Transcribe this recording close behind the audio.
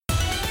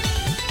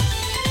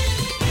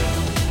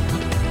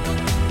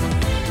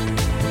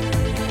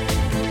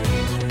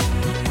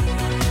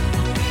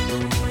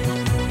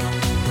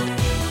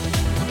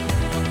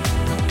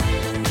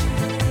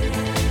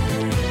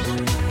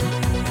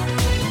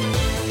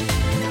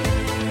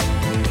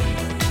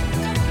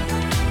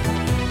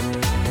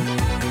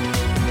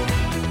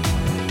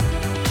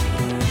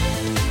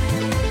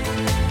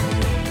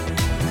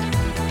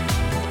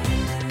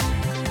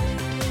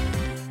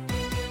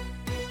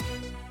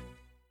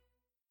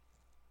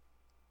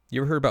You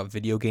ever heard about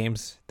video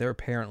games? They're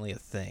apparently a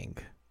thing.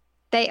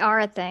 They are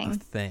a A thing.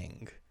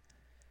 thing.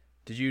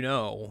 Did you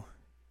know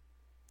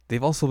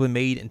they've also been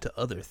made into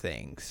other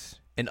things?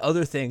 And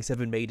other things have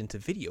been made into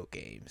video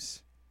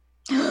games.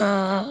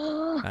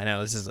 I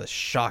know, this is a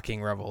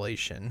shocking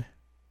revelation.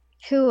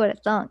 Who would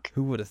have thunk?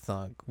 Who would have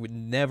thunk? Would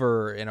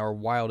never in our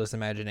wildest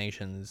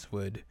imaginations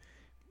would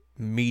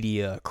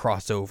media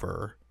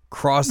crossover,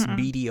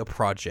 cross-media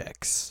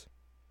projects.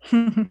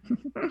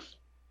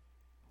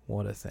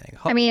 What a thing.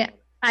 I mean,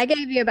 I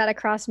gave you about a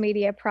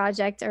cross-media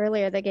project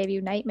earlier that gave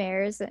you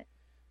nightmares.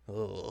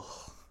 Ugh.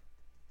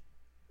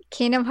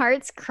 Kingdom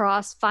Hearts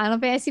cross Final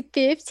Fantasy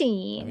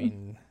 15. I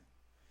mean,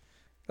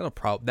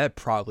 that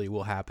probably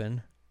will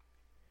happen.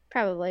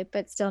 Probably,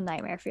 but still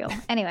nightmare fuel.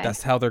 Anyway.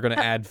 That's how they're going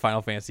to add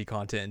Final Fantasy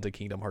content into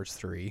Kingdom Hearts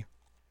 3.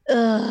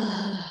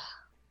 Ugh.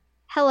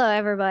 Hello,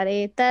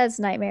 everybody. That's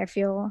nightmare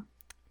fuel.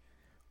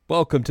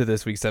 Welcome to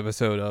this week's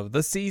episode of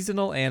the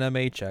Seasonal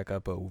Anime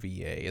Checkup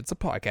OVA. It's a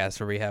podcast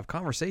where we have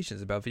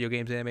conversations about video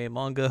games, anime, and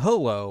manga.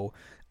 Hello,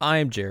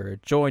 I'm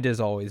Jared, joined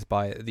as always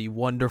by the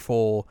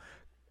wonderful,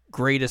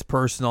 greatest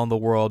person on the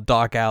world,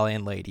 Doc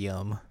Allen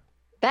Ladium.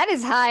 That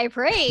is high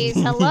praise.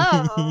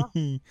 Hello.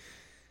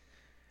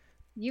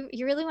 You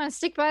really want to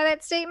stick by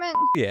that statement?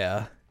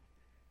 Yeah.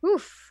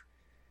 Oof.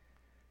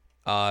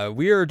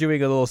 We are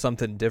doing a little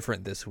something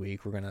different this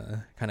week. We're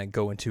gonna kind of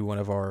go into one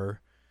of our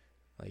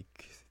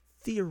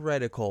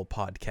theoretical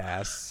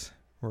podcasts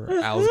where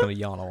Al's gonna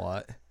yawn a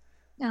lot.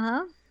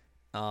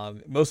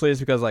 Mostly it's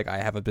because I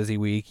have a busy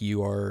week.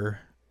 You are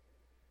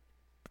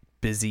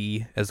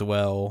busy as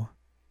well,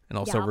 and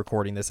also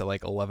recording this at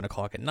 11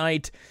 o'clock at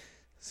night,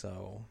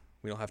 so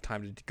we don't have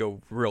time to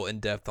go real in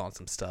depth on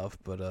some stuff.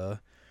 But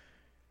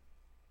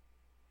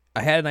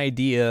I had an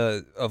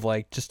idea of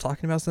just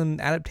talking about some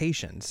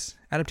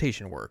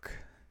adaptation work,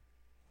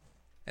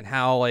 and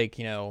how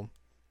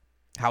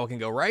how it can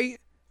go right,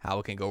 how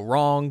it can go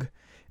wrong,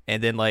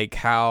 and then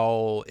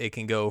how it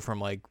can go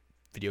from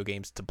video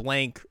games to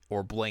blank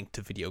or blank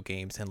to video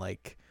games, and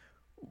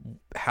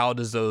how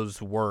does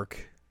those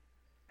work,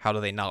 how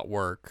do they not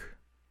work,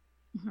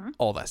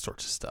 all that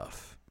sorts of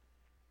stuff.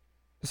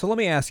 So let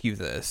me ask you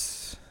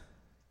this.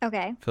 Okay.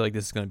 I feel like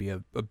this is going to be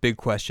a big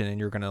question, and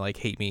you're going to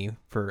hate me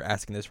for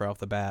asking this right off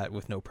the bat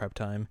with no prep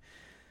time.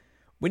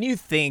 When you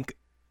think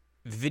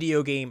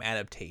video game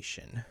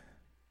adaptation,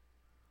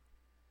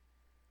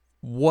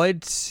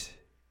 what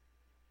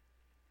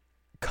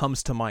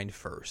comes to mind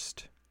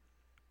first?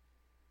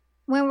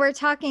 When we're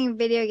talking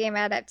video game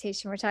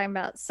adaptation, we're talking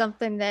about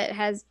something that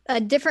has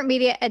a different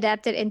media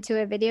adapted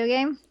into a video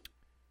game.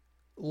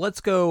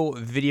 Let's go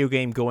video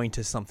game going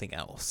to something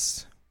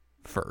else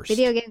first.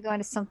 Video game going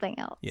to something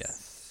else.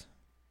 Yes.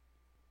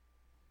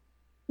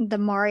 The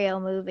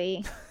Mario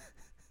movie.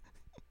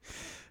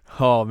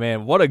 Oh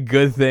man, what a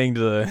good thing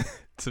to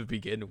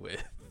begin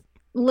with.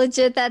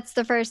 Legit, that's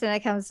the first thing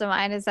that comes to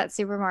mind is that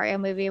Super Mario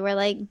movie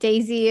where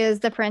Daisy is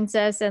the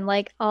princess and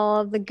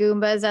all of the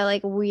Goombas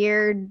are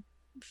weird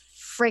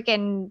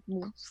freaking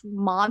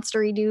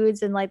monstery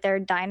dudes and they're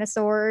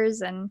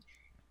dinosaurs, and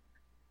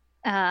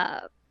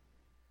John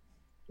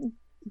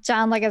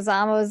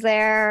Leguizamo was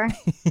there.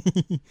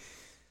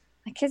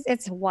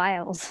 It's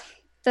wild.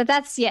 So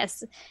that's,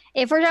 yes.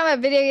 If we're talking about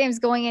video games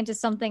going into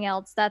something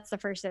else, that's the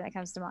first thing that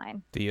comes to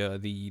mind.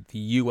 The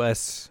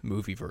U.S.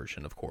 movie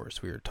version, of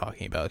course, we were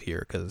talking about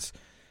here, because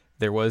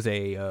there was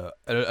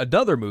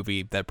another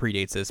movie that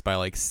predates this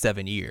by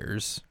 7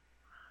 years,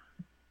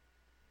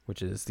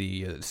 which is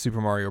the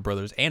Super Mario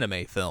Brothers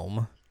anime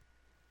film,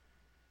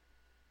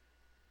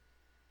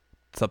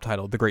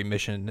 subtitled "The Great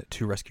Mission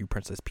to Rescue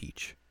Princess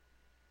Peach."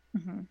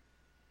 Mm-hmm.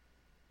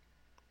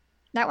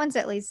 That one's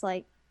at least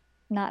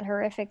not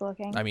horrific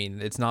looking. I mean,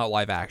 it's not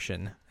live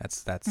action.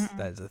 That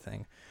is the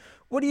thing.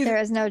 What do you? There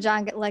is no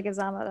John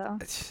Leguizamo though.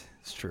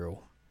 It's true.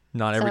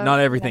 Not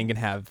everything can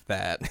have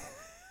that.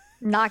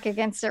 Knock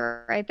against it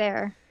right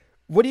there.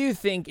 What do you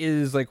think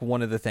is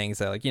one of the things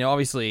that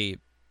obviously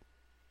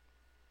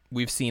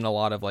we've seen a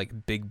lot of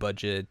big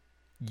budget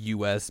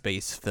US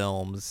based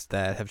films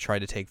that have tried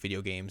to take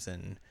video games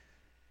and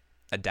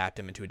adapt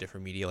them into a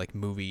different media, like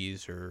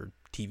movies or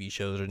TV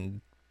shows and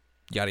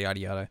yada yada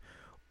yada.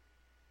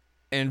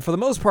 And for the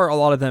most part, a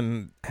lot of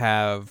them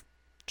have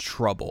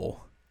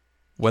trouble,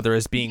 whether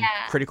it's being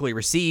critically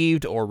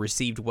received or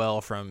received well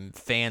from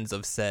fans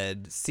of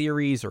said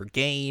series or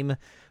game.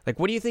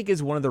 What do you think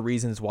is one of the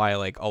reasons why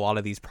a lot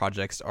of these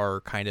projects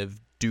are kind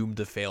of doomed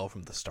to fail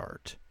from the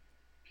start?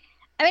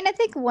 I mean, I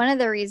think one of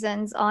the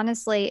reasons,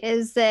 honestly,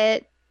 is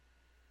that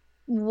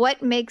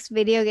what makes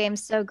video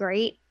games so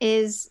great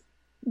is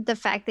the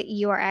fact that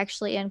you are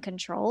actually in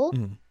control.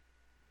 Mm.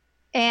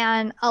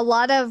 And a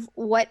lot of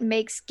what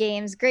makes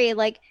games great,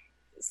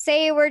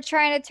 say we're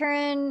trying to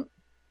turn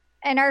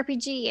an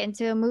RPG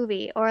into a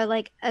movie, or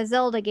a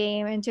Zelda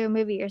game into a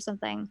movie or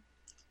something.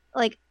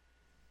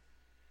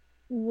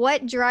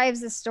 What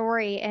drives the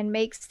story and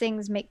makes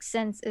things make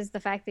sense is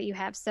the fact that you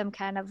have some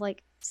kind of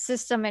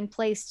system in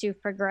place to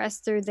progress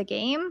through the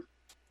game.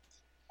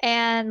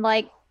 And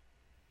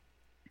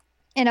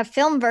In a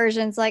film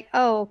version, it's like,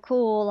 oh,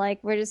 cool.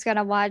 Like, we're just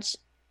gonna watch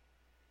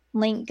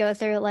Link go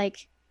through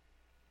like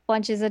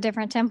bunches of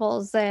different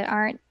temples that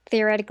aren't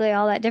theoretically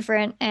all that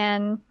different.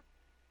 And,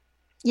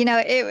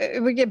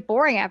 it would get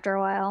boring after a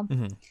while.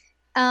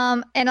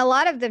 Mm-hmm. And a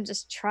lot of them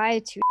just try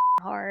too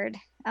hard.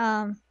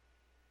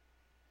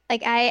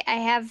 Like I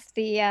have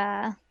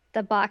the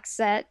box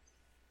set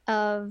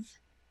of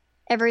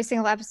every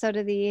single episode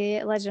of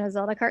the Legend of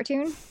Zelda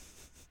cartoon.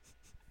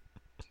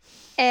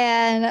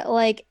 And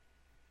like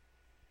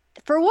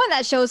for one,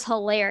 that show's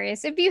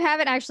hilarious. If you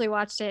haven't actually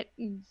watched it,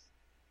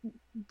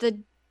 the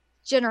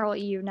general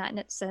you, not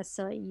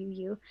necessarily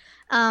you.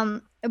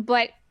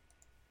 But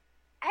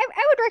I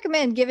would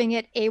recommend giving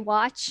it a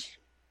watch.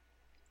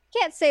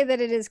 Can't say that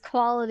it is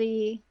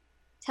quality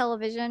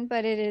television,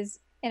 but it is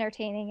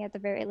entertaining at the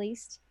very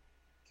least.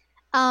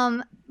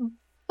 Um,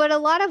 but a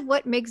lot of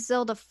what makes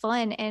Zelda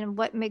fun and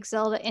what makes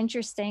Zelda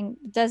interesting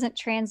doesn't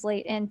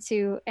translate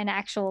into an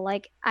actual,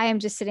 like, I am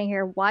just sitting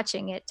here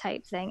watching it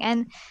type thing.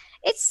 And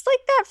it's like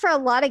that for a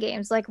lot of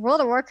games, like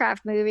World of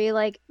Warcraft movie.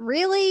 Like,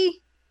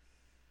 really,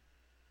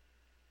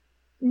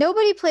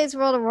 nobody plays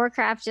World of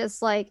Warcraft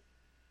just like,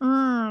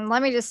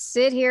 let me just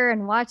sit here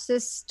and watch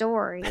this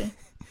story.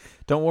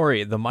 Don't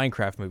worry, the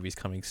Minecraft movie's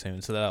coming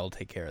soon, so that'll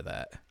take care of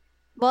that.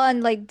 Well,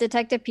 and like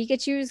Detective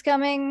Pikachu's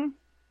coming.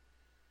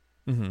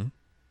 Mm-hmm.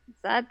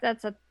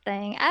 That's a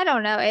thing. I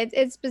don't know.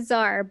 It's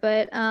bizarre,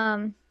 but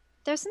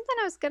there's something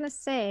I was gonna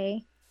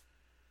say,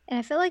 and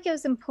I feel like it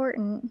was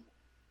important.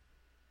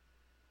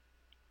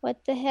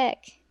 What the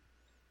heck?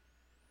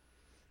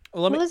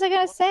 What was I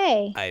gonna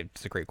say?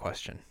 It's a great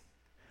question.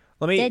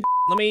 Let me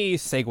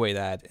segue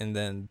that, and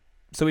then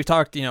so we've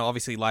talked.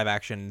 Obviously, live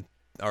action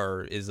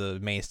is a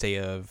mainstay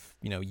of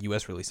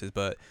U.S. releases,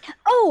 but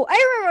oh, I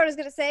remember what I was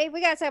gonna say.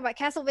 We gotta talk about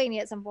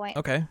Castlevania at some point.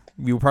 Okay,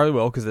 we probably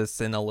will because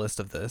it's in a list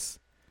of this.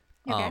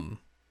 Okay.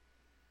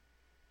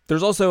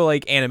 There's also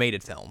like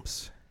animated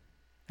films,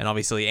 and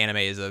obviously, anime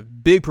is a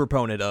big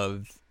proponent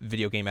of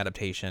video game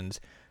adaptations.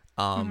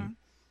 And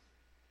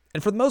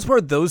for the most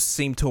part, those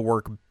seem to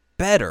work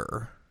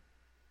better.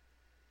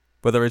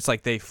 Whether it's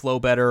like they flow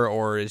better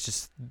or it's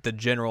just the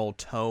general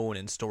tone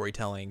and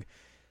storytelling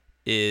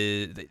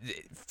is,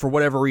 for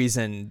whatever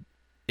reason,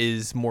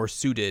 is more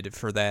suited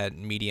for that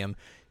medium.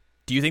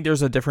 Do you think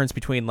there's a difference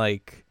between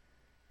like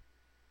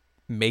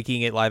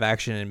making it live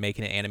action and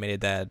making it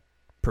animated that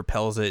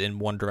propels it in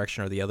one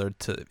direction or the other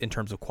in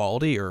terms of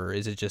quality, or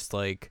is it just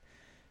like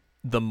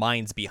the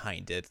minds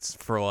behind it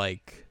for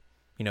like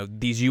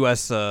these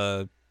US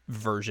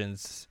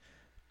versions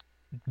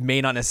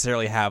may not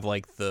necessarily have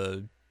like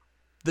the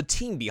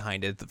team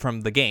behind it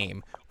from the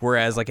game,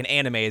 whereas like an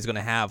anime is going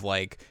to have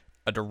like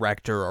a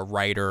director, a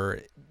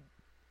writer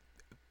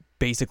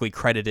basically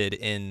credited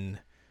in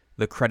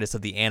the credits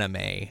of the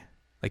anime.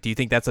 Like, do you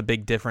think that's a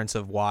big difference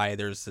of why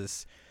there's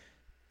this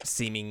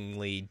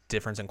seemingly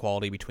difference in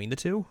quality between the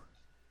two?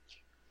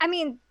 I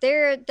mean,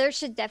 there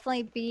should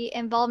definitely be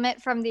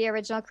involvement from the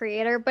original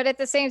creator, but at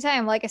the same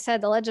time, like I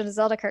said, the Legend of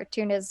Zelda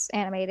cartoon is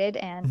animated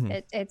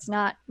and it's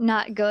not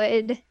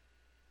good.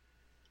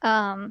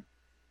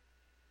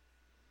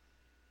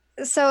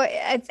 So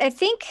I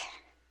think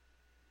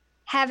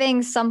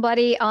having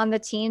somebody on the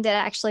team that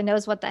actually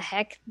knows what the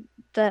heck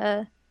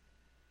the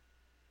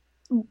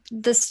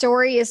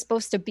story is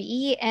supposed to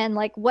be and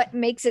like what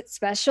makes it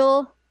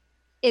special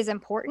is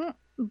important,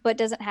 but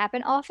doesn't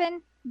happen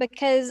often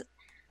because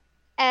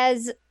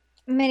as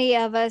many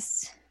of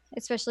us,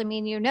 especially me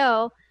and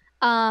a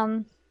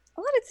lot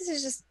of this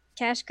is just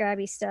cash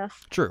grabby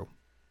stuff. True.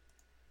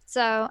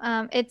 So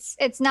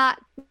it's not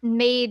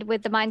made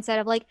with the mindset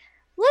of like,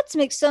 let's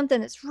make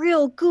something that's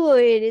real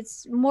good.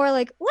 It's more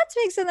like, let's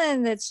make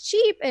something that's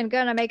cheap and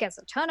gonna make us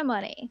a ton of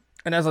money.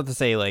 And that's not to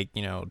say like,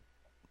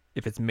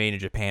 if it's made in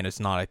Japan, it's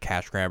not a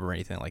cash grab or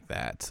anything like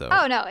that. So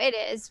oh no, it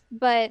is.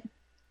 But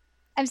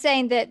I'm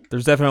saying that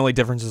there's definitely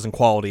differences in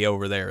quality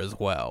over there as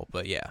well.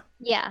 But yeah.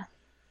 Yeah.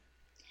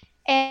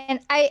 And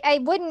I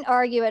wouldn't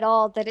argue at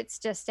all that it's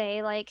just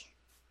a like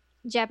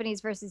Japanese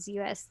versus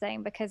US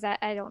thing because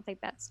I don't think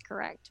that's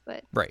correct.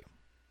 But right.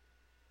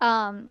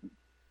 And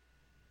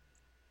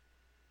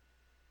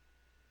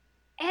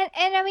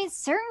I mean,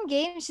 certain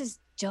games just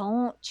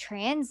don't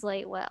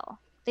translate well.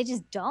 They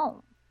just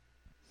don't.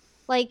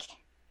 Like,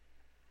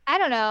 I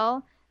don't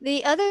know.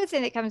 The other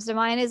thing that comes to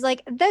mind is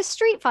like the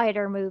Street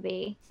Fighter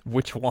movie.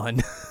 Which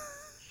one?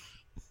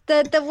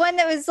 The one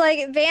that was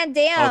like Van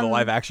Damme. Oh, the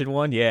live action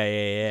one? Yeah.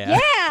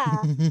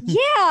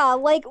 Yeah.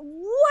 Like,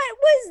 what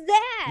was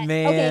that?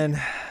 Man.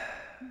 Okay.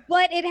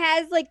 But it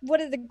has like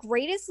one of the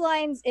greatest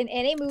lines in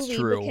any movie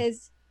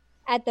because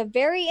at the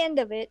very end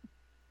of it,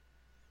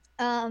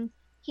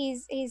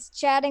 he's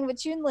chatting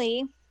with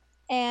Chun-Li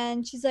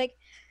and she's like,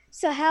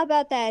 so how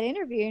about that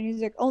interview? And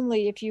he's like,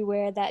 only if you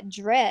wear that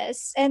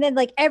dress. And then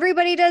like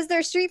everybody does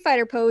their Street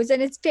Fighter pose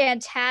and it's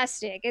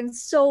fantastic and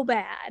so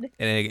bad.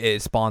 And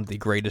it spawned the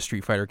greatest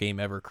Street Fighter game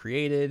ever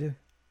created.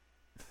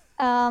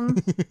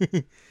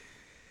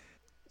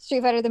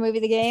 Street Fighter the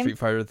movie, the game. Street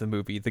Fighter the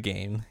movie, the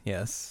game.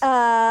 Yes.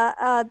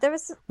 There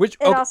was Which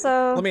it okay,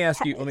 also let me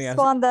ask you. Let me ask.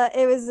 spawned the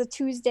it was the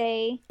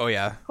Tuesday Oh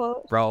yeah,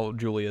 quote. Raul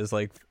Julia's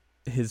like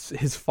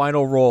his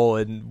final role,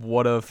 and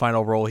what a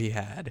final role he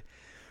had.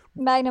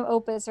 Magnum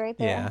opus right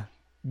there. Yeah.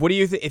 What do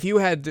you think if you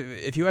had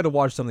to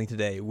watch something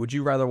today? Would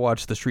you rather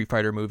watch the Street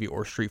Fighter movie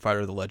or Street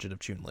Fighter: The Legend of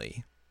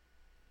Chun-Li?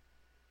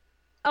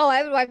 Oh,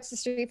 I would watch the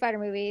Street Fighter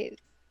movie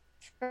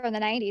from the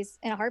 90s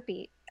in a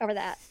heartbeat over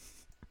that.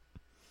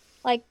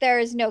 Like, there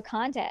is no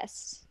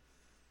contest.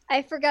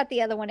 I forgot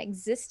the other one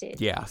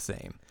existed. Yeah,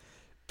 same.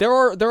 There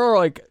are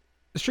like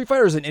Street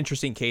Fighter is an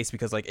interesting case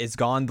because like it's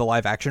gone the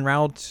live action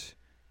route,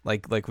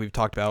 like we've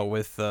talked about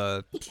with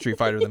Street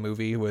Fighter the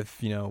movie with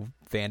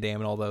Van Damme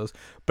and all those,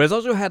 but it's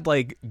also had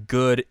like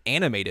good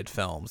animated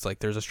films. Like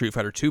there's a Street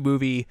Fighter 2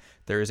 movie,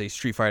 there is a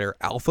Street Fighter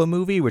Alpha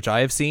movie which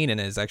I have seen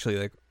and is actually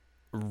like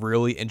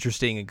really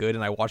interesting and good,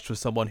 and I watched with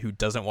someone who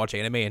doesn't watch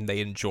anime and they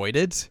enjoyed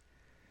it.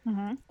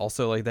 Mm-hmm.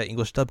 Also, like that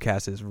English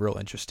dubcast is real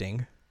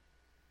interesting.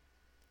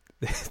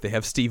 They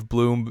have Steve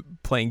Bloom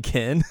playing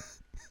Ken.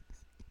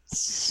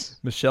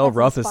 Michelle That's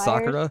Ruff is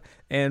inspired. Sakura,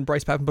 and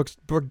Bryce Pappenbrooks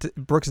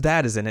Brooks'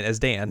 dad is in it as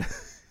Dan.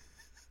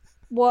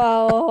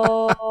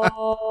 Whoa.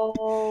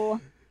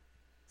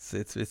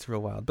 It's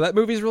real wild, but that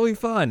movie's really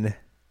fun,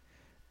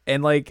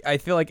 and like I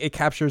feel like it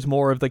captures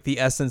more of like the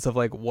essence of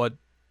like what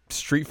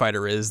Street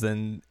Fighter is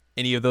than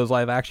any of those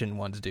live action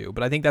ones do.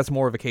 But I think that's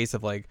more of a case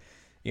of like,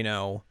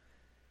 you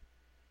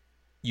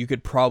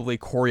could probably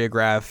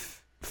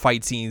choreograph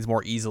fight scenes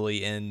more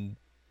easily in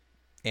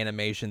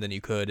animation than you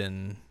could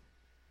in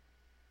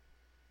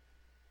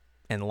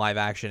live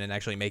action, and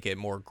actually make it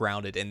more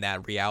grounded in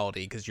that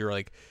reality, because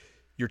you're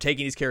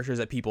taking these characters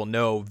that people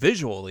know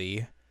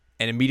visually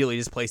and immediately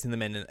just placing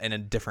them in a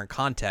different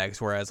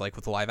context, whereas like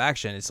with live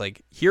action it's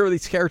like, here are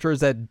these characters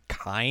that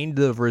kind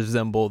of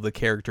resemble the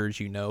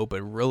characters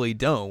but really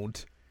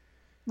don't.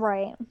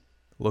 Right.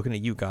 Looking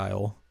at you,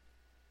 Guile.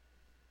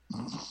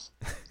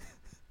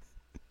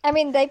 I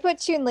mean, they put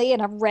Chun-Li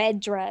in a red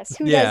dress.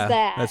 Who does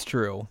that? That's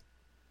true.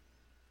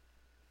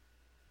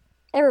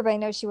 Everybody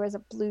knows she wears a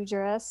blue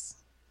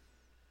dress.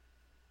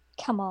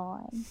 Come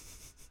on.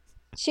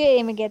 She didn't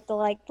even get the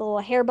little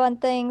hair bun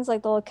things,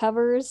 like the little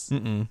covers.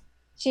 Mm-mm.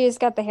 She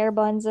just got the hair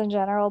buns in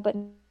general, but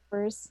no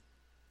covers.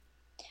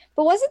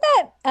 But wasn't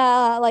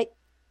that like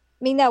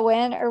Ming-Na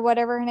Wen or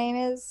whatever her name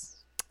is?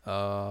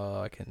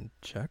 I can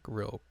check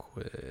real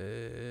quick.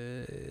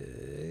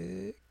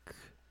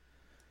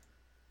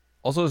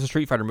 Also, it's a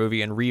Street Fighter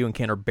movie, and Ryu and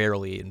Ken are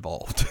barely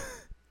involved.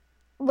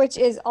 Which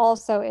is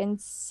also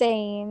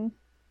insane.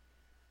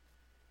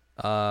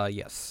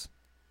 Yes.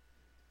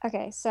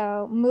 Okay,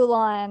 so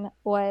Mulan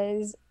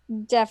was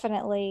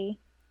definitely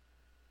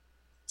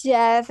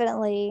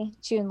Chun-Li.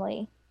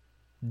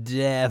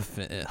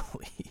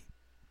 Definitely.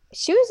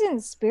 She was in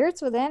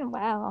Spirits Within.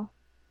 Wow.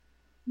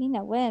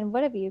 Ming-Na Wen,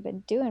 what have you been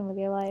doing with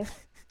your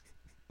life?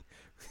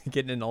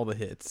 Getting in all the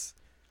hits.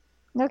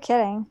 No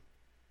kidding.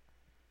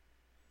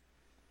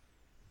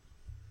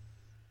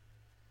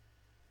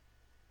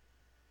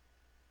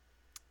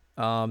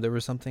 There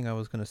was something I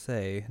was gonna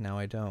say. Now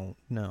I don't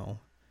know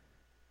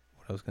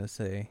what I was gonna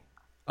say.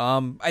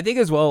 I think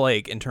as well,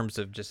 like in terms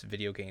of just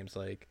video games,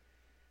 like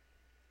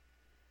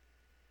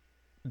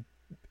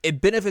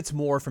it benefits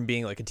more from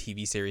being like a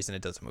TV series than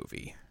it does a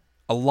movie.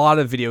 A lot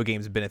of video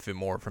games benefit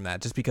more from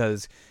that, just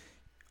because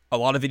a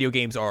lot of video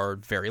games are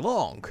very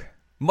long,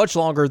 much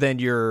longer than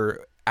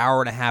your hour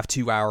and a half,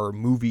 2 hour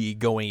movie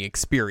going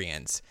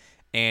experience,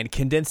 and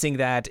condensing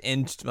that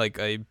into like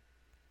a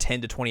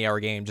 10 to 20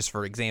 hour game, just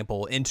for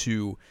example,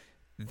 into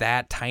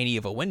that tiny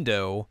of a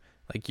window,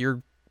 like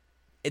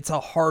it's a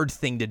hard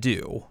thing to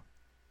do.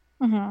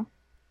 Mm-hmm. And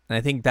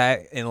I think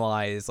that in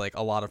lies like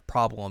a lot of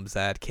problems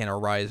that can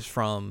arise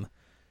from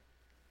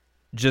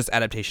just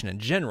adaptation in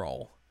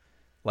general.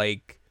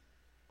 Like,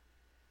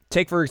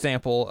 take for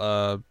example,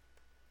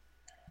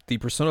 the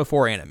Persona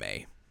 4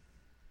 anime.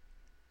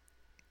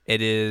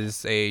 It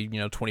is a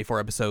 24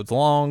 episodes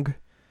long,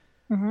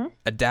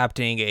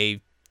 adapting a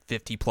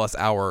 50 plus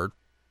hour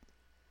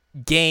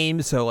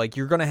game. So like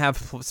you're gonna have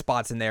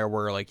spots in there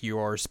where like you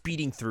are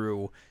speeding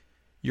through,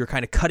 you're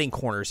kind of cutting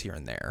corners here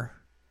and there.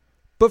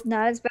 But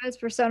not as bad as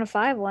Persona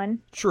 5 one.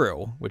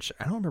 True, which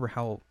I don't remember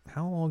how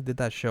long did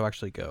that show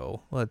actually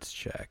go. Let's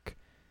check.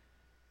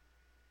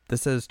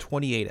 This says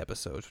 28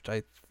 episodes, which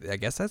I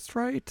guess that's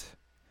right.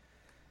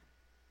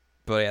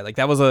 But yeah, like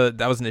that was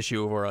an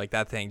issue where like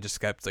that thing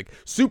just kept like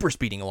super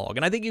speeding along,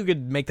 and I think you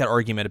could make that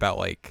argument about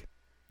like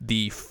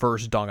the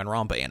first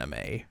Danganronpa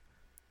anime,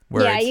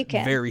 where you it's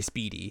can. very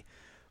speedy.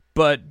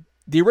 But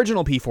the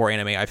original P4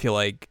 anime, I feel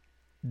like,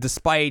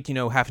 despite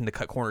having to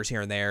cut corners here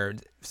and there,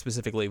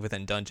 specifically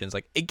within dungeons,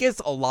 like it gets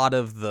a lot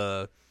of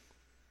the.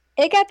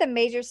 It got the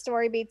major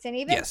story beats and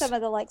even Yes. some of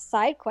the like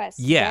side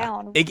quests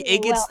down. It really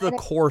gets well. the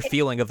core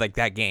feeling of like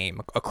that game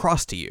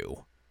across to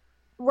you.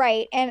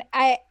 Right. And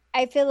I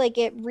feel like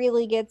it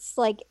really gets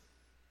like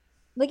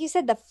you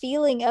said, the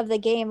feeling of the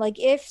game. Like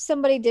if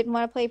somebody didn't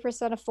want to play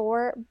Persona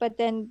 4, but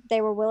then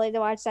they were willing to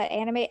watch that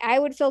anime, I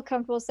would feel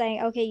comfortable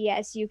saying, okay,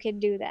 yes, you can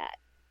do that.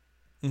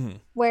 Mm-hmm.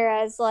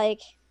 Whereas like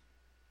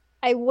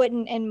I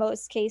wouldn't in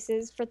most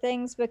cases for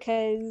things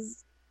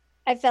because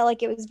I felt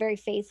like it was very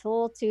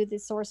faithful to the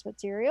source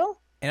material.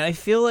 And I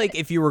feel like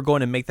if you were going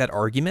to make that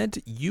argument,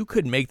 you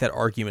could make that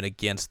argument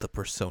against the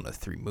Persona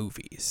 3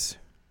 movies.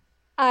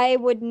 I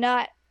would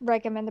not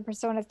recommend the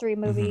Persona 3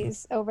 Mm-hmm.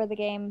 movies over the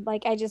game.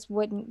 Like I just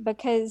wouldn't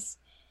because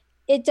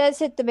it does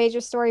hit the major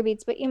story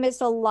beats, but you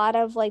miss a lot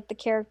of like the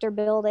character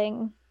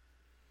building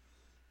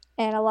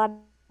and a lot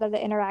of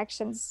the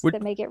interactions Would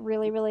that make it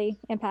really, really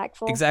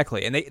impactful.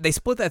 exactly. And they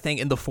split that thing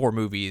into 4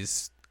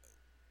 movies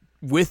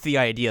with the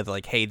idea that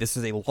like, hey, this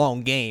is a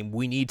long game.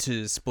 We need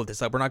to split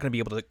this up. We're not going to be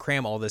able to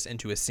cram all this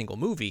into a single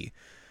movie.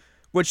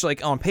 Which,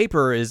 like, on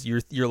paper is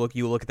you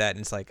look at that and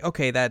it's like,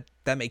 okay, that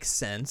makes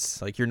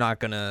sense. Like, you're not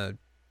gonna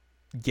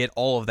get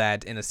all of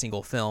that in a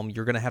single film.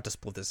 You're gonna have to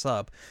split this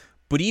up.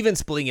 But even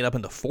splitting it up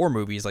into 4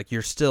 movies, like,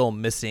 you're still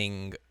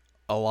missing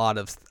a lot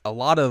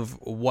of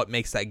what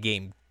makes that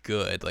game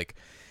good. Like,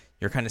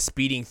 you're kind of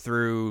speeding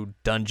through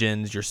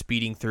dungeons. You're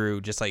speeding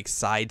through just like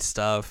side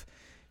stuff.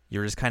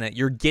 You're just kind of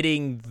you're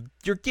getting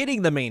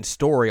the main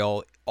story,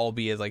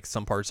 albeit like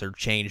some parts are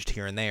changed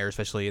here and there,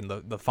 especially in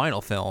the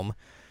final film.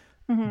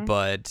 Mm-hmm.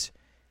 But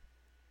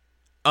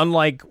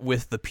unlike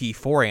with the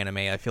P4 anime,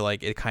 I feel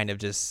like it kind of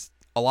just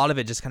a lot of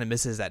it just kind of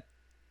misses that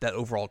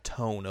overall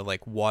tone of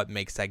like what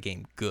makes that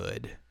game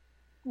good.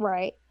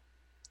 Right.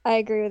 I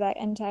agree with that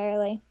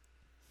entirely.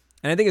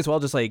 And I think as well,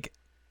 just like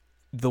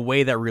the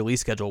way that release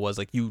schedule was,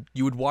 like you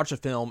would watch a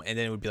film and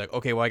then it would be like,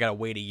 okay, well I gotta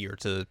wait a year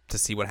to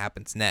see what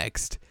happens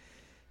next,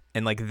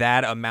 and like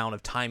that amount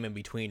of time in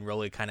between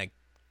really kind of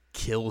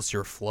kills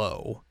your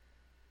flow.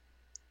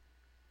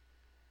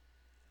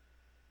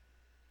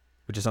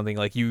 Which is something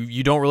like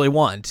you don't really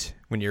want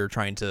when you're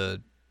trying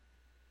to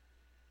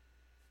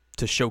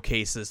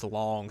showcase this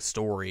long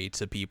story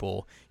to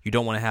people. You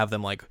don't want to have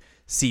them like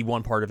see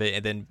one part of it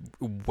and then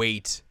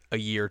wait a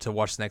year to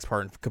watch the next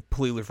part and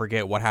completely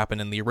forget what happened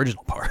in the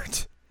original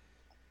part.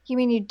 You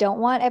mean you don't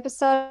want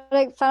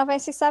episodic Final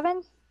Fantasy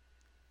VII?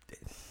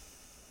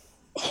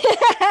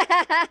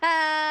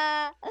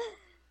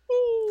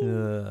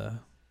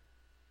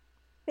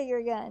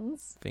 Finger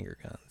guns. Finger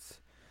guns.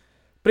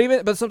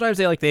 But sometimes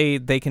they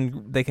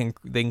can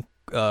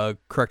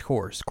correct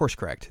course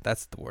correct.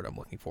 That's the word I'm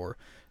looking for.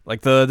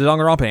 Like the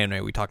Danganronpa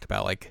anime we talked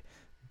about, like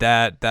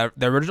that the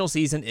original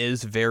season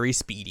is very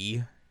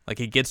speedy. Like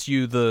it gets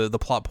you the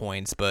plot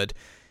points, but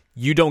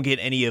you don't get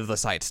any of the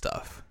side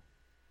stuff.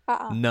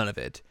 None of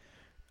it.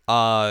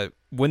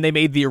 When they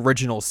made the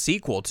original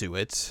sequel to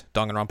it,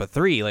 Danganronpa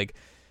 3, like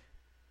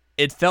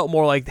it felt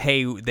more like,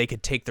 hey, they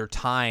could take their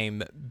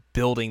time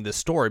building the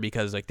story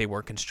because like they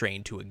weren't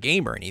constrained to a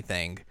game or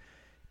anything.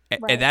 Right.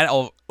 And that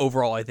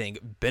overall, I think,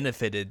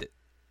 benefited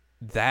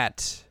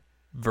that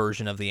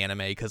version of the anime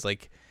because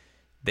like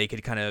they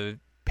could kind of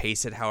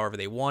pace it however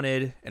they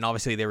wanted, and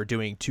obviously they were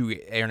doing 2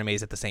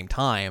 animes at the same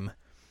time,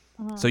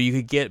 so you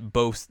could get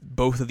both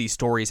of these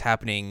stories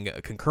happening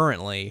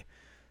concurrently.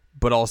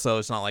 But also,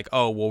 it's not like,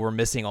 oh, well, we're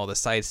missing all the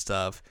side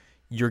stuff.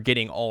 You're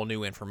getting all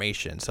new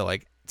information. So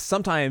like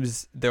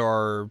sometimes there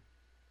are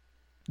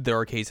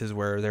cases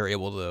where they're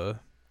able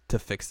to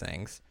fix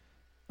things.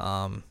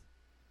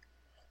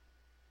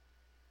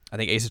 I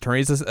think Ace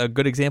Attorney is a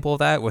good example of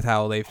that, with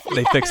how they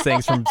fix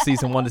things from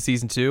season 1 to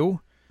season 2.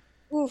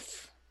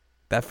 Oof.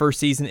 That first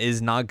season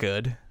is not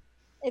good.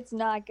 It's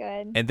not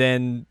good. And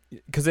then,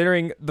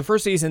 considering the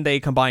first season, they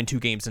combined 2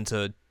 games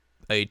into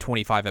a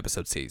 25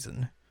 episode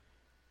season,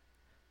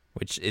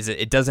 which is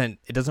it doesn't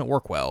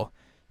work well.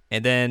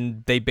 And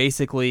then they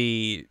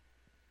basically,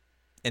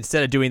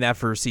 instead of doing that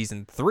for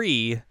season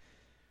 3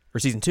 or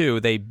season 2,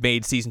 they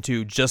made season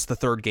 2 just the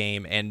 3rd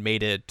game and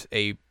made it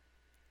I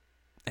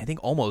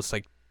think almost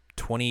like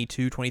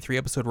 22, 23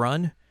 episode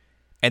run.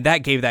 And that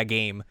gave that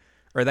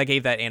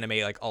anime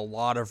like a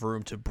lot of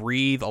room to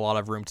breathe, a lot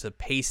of room to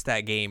pace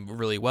that game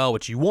really well,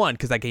 which you want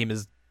because that game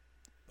is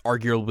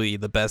arguably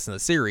the best in the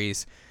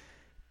series.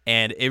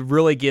 And it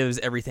really gives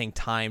everything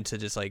time to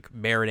just like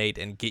marinate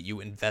and get you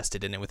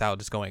invested in it without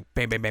just going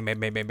bam, bam, bam, bam,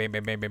 bam, bam, bam,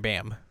 bam, bam, bam,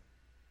 bam.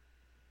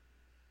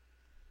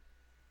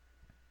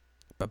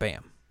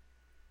 Ba-bam.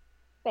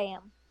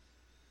 Bam.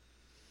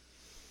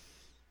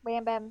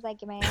 Bam, bam,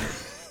 thank you, man.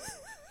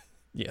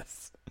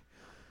 Yes.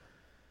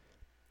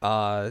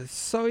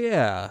 So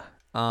yeah.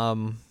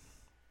 But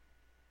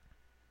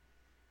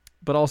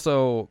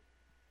also,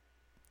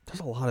 there's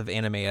a lot of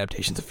anime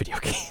adaptations of video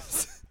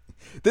games.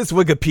 This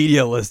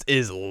Wikipedia list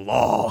is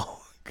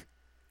long.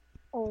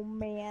 Oh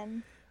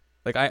man.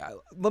 Like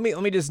let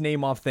me just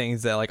name off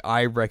things that like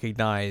I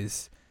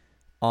recognize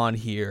on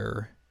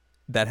here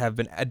that have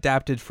been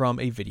adapted from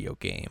a video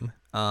game.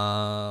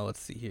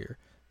 Let's see here.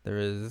 There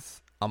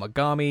is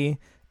Amagami,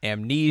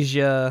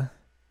 Amnesia,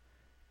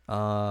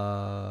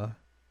 Arc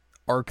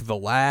the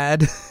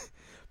Lad,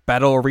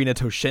 Battle Arena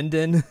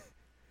Toshinden,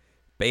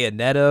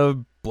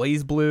 Bayonetta,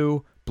 Blaze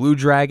Blue, Blue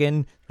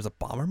Dragon. There's a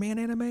Bomberman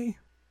anime?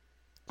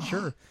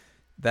 Sure.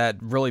 That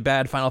really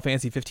bad Final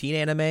Fantasy 15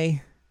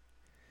 anime.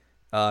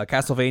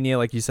 Castlevania,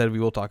 like you said, we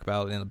will talk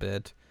about in a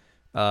bit.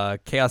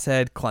 Chaos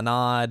Head,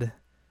 Clannad,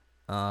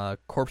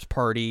 Corpse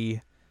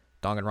Party,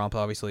 Danganronpa,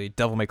 obviously,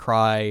 Devil May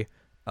Cry,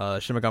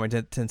 Shin Megami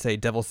Tensei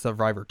Devil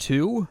Survivor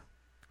 2,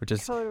 which Code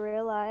is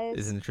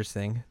Realize.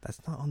 interesting.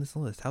 That's not on this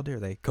list. How dare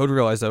they? Code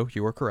Realize, though,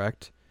 you were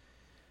correct.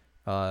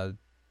 Uh,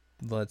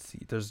 let's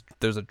see. There's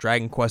a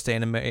Dragon Quest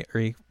anime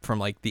from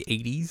like the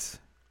 80s.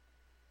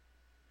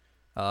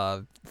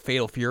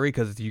 Fatal Fury,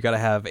 because you gotta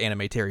have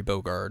anime Terry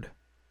Bogard.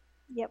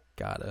 Yep.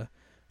 Gotta.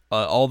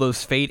 All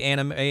those Fate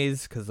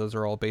animes, because those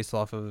are all based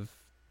off of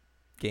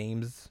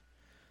games.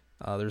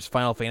 There's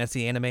Final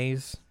Fantasy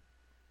animes.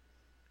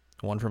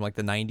 One from like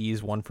the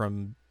 90s, one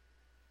from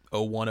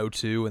 01,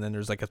 02, and then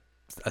there's like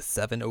a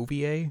 7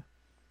 OVA.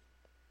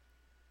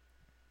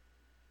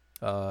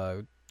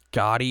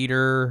 God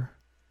Eater,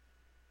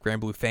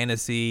 Grand Blue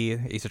Fantasy,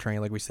 Ace Attorney,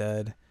 like we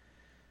said.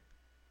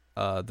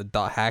 The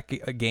Dot Hack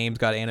games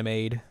got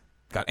animated.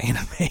 Got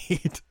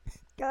animated.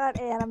 Got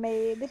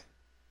animated.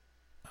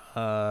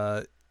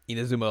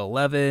 Inazuma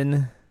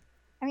 11.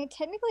 I mean,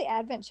 technically,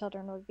 Advent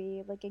Children would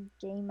be like a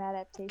game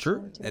adaptation.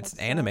 Sure, it's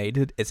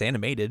animated. It's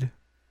animated.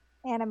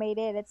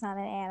 Animated. It's not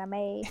an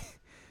anime.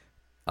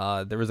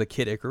 There was a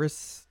Kid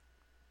Icarus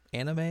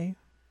anime,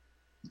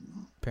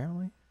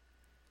 apparently.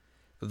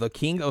 The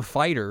King of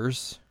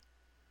Fighters.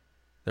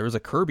 There was a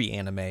Kirby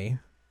anime.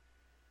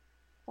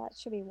 That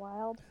should be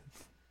wild.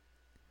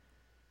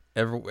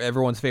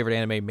 Everyone's favorite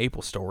anime,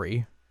 Maple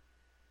Story.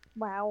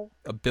 Wow.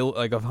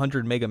 Like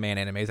 100 Mega Man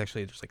animes.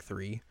 Actually, there's like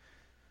 3.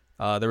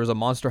 There was a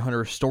Monster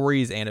Hunter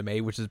Stories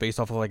anime, which is based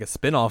off of like a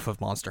spin-off of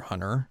Monster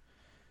Hunter.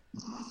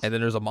 And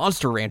then there's a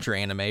Monster Rancher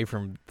anime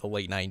from the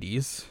late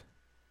 90s.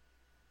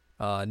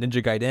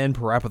 Ninja Gaiden,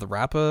 Parappa the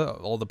Rappa,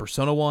 all the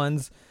Persona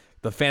ones.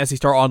 The Phantasy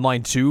Star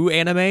Online 2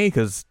 anime,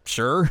 because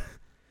sure.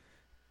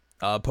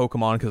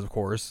 Pokemon, because of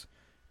course.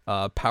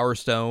 Power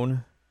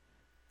Stone.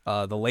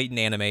 The latent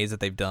animes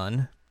that they've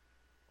done.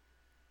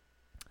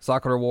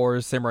 Sakura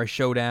Wars, Samurai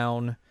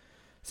Showdown,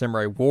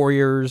 Samurai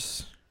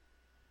Warriors,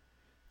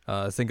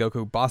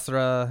 Sengoku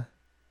Basara,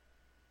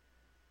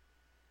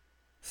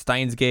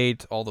 Steins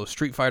Gate, all those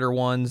Street Fighter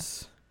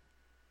ones.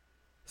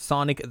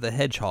 Sonic the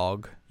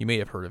Hedgehog, you may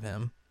have heard of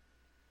him.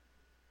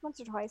 Once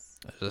or twice.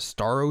 There's a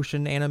Star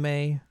Ocean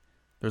anime.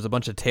 There's a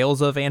bunch of Tales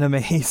of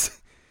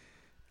animes.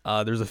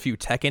 There's a few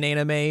Tekken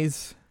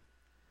animes.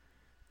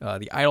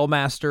 The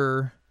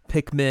Idolmaster,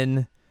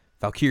 Pikmin,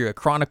 Valkyria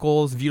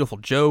Chronicles, Beautiful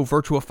Joe,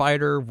 Virtua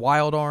Fighter,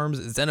 Wild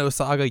Arms,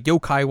 Xenosaga,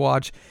 Yokai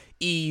Watch,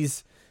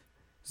 Ys,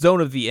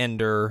 Zone of the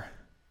Ender.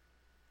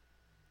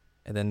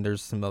 And then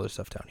there's some other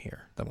stuff down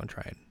here that I'm going to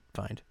try and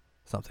find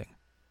something.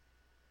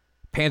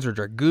 Panzer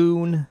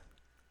Dragoon.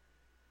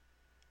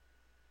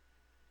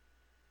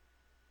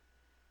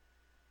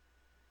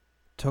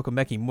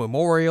 Tokimeki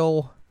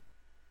Memorial.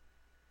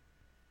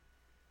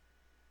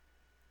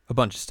 A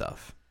bunch of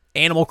stuff.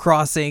 Animal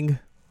Crossing.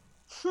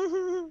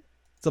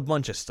 It's a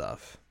bunch of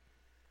stuff.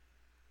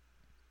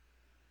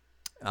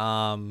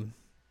 So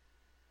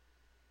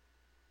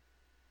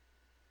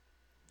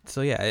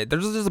yeah,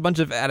 there's just a bunch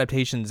of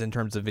adaptations in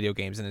terms of video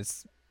games, and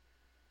it's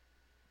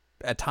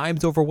at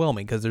times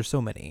overwhelming because there's so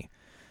many.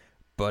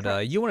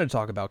 But you want to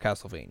talk about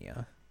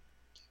Castlevania?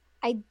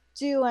 I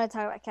do want to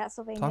talk about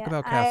Castlevania. Talk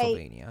about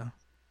Castlevania.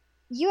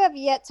 You have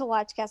yet to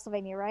watch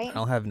Castlevania, right? I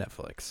don't have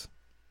Netflix.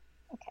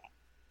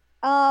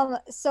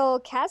 So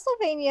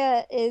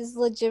Castlevania is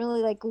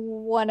legitimately like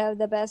one of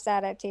the best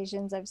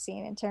adaptations I've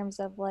seen in terms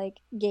of like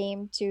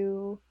game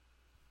to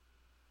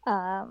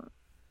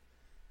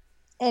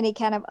any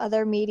kind of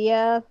other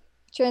media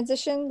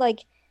transition.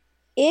 Like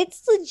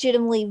it's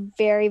legitimately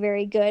very,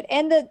 very good.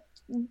 And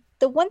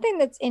the one thing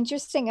that's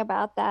interesting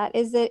about that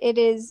is that it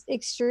is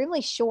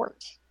extremely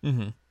short.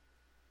 Mm-hmm.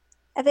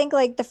 I think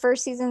like the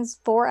first season's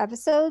 4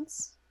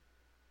 episodes.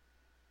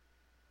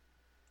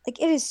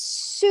 Like it is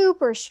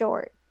super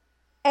short.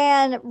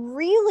 And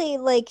really,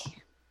 like,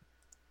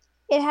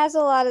 it has a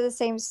lot of the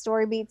same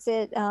story beats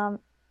it,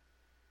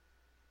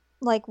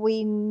 like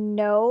we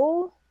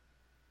know.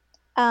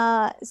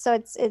 So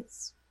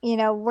it's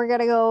we're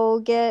gonna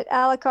go get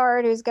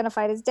Alucard, who's gonna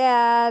fight his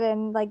dad,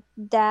 and like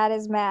dad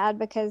is mad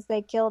because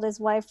they killed his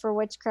wife for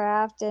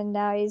witchcraft, and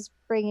now he's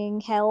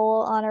bringing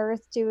hell on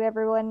Earth to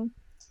everyone.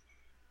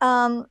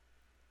 And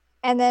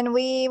then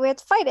we have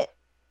to fight it.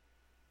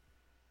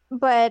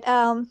 But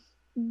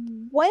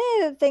one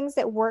of the things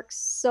that works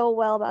so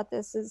well about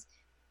this is,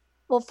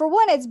 well, for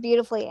one, it's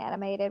beautifully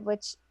animated,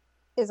 which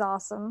is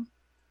awesome.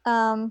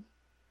 But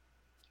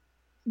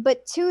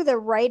two, the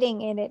writing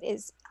in it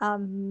is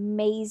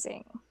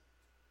amazing.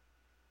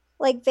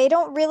 Like they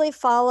don't really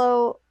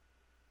follow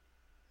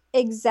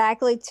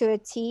exactly to a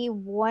T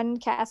one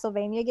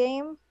Castlevania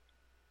game,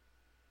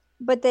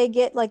 but they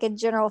get like a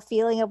general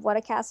feeling of what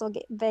a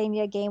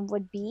Castlevania game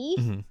would be.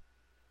 Mm-hmm.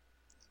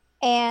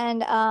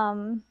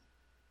 And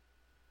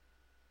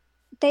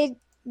they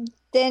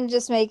then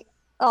just make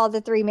all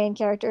the 3 main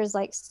characters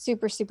like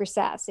super, super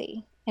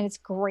sassy, and it's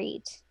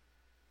great.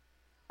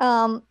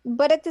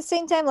 But at the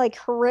same time, like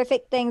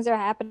horrific things are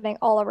happening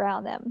all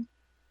around them.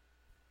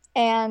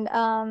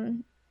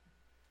 And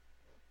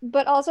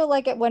but also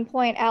like at one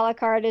point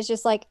Alucard is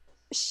just like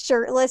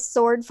shirtless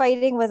sword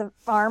fighting with an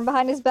arm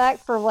behind his back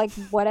for like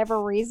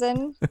whatever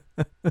reason.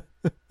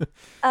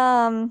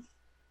 Um,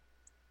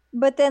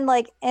 but then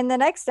like in the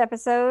next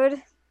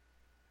episode,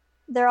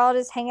 they're all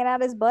just hanging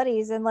out as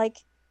buddies, and like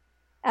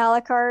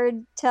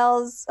Alucard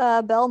tells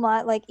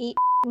Belmont like eat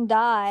and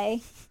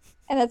die,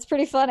 and that's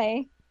pretty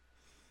funny.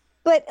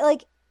 But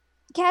like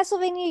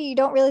Castlevania, you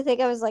don't really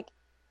think I was like,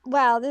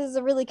 wow, this is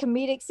a really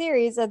comedic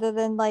series, other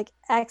than like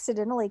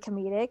accidentally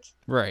comedic.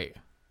 Right.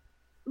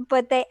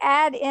 But they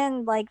add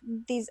in like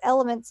these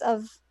elements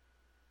of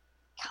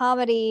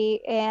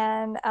comedy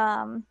and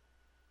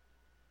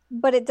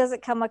but it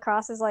doesn't come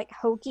across as like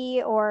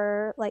hokey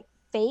or like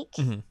fake.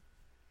 Mm-hmm.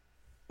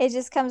 It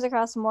just comes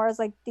across more as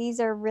like these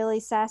are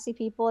really sassy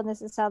people and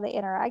this is how they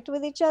interact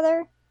with each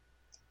other.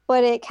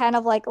 But it kind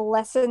of like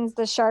lessens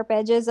the sharp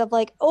edges of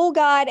like, oh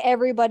god,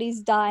 everybody's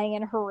dying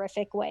in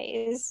horrific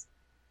ways.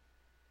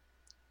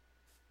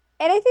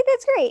 And I think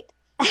that's great.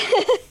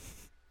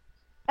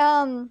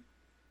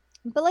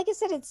 But like I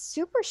said, it's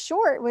super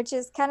short, which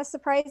is kind of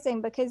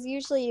surprising because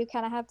usually you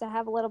kind of have to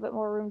have a little bit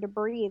more room to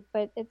breathe.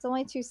 But it's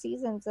only 2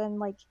 seasons, and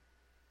like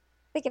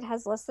I think it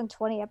has less than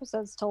 20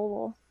 episodes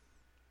total.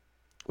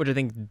 Which I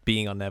think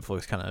being on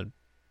Netflix kind of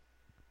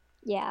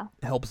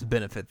helps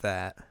benefit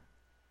that.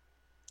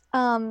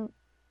 But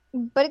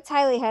it's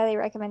highly, highly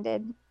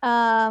recommended.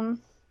 I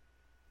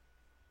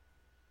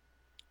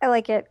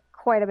like it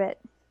quite a bit.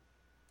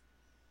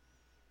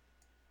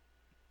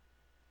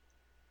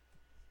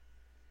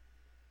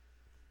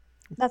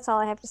 That's all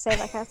I have to say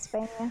about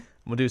Castlevania.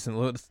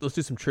 Let's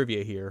do some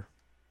trivia here.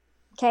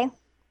 Okay.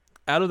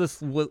 Out of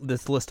this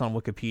list on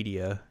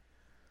Wikipedia,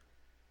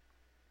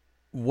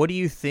 what do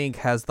you think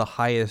has the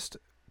highest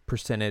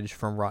percentage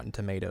from Rotten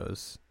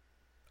Tomatoes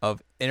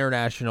of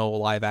international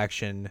live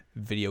action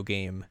video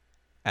game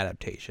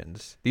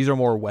adaptations? These are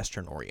more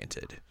Western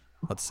oriented,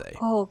 let's say.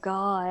 Oh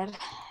God.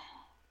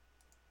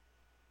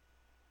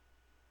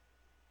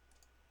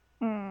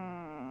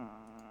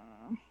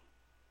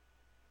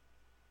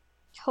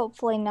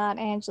 Hopefully not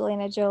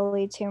Angelina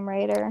Jolie Tomb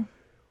Raider.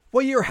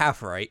 Well, you're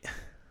half right.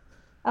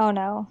 Oh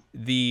no.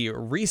 The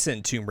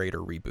recent Tomb Raider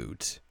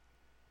reboot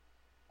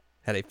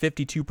had a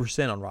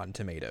 52% on Rotten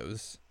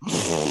Tomatoes.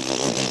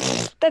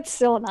 That's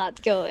still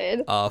not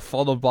good.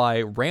 Followed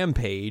by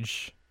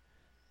Rampage,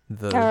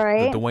 the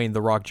Dwayne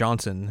 "The Rock"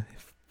 Johnson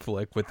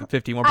flick with the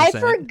 51%. I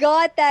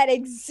forgot that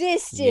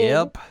existed.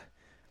 Yep.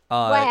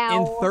 Wow.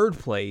 In third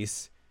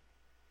place,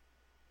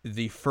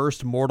 the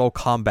first Mortal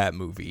Kombat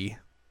movie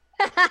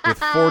with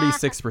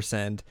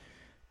 46%.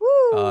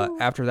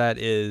 After that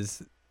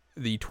is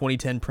the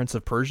 2010 Prince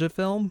of Persia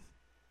film.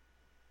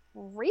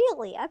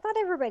 Really? I thought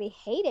everybody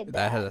hated that.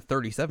 That had a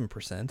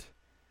 37%.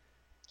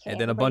 And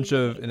then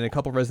a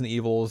couple Resident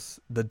Evils,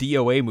 the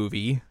DOA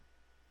movie,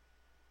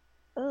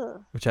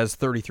 which has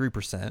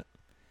 33%.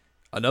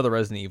 Another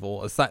Resident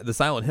Evil, the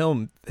Silent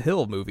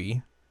Hill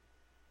movie,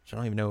 which I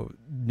don't even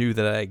knew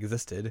that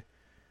existed.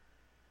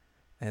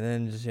 And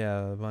then just,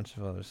 a bunch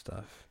of other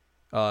stuff.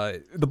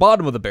 The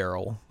bottom of the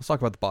barrel. Let's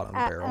talk about the bottom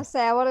of the barrel.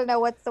 I want to know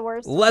what's the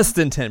worst. Less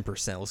than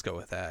 10%. Let's go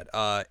with that.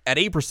 At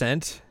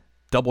 8%,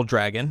 Double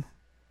Dragon.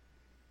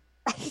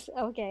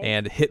 Okay.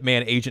 And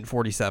Hitman Agent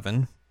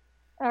 47.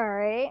 All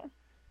right.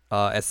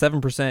 At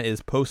 7%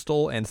 is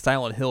Postal and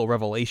Silent Hill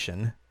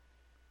Revelation.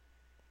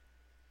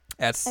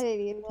 I didn't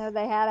even know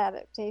they had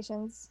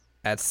adaptations.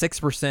 At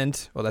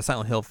 6%, that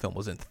Silent Hill film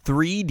was in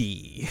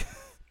 3D.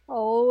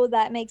 Oh,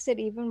 that makes it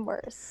even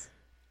worse.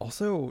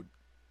 Also,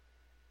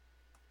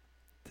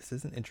 this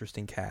is an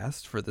interesting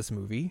cast for this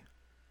movie.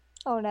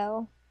 Oh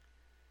no.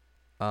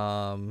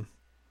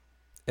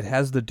 It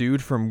has the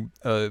dude from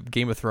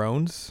Game of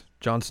Thrones,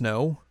 Jon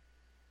Snow,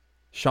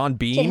 Sean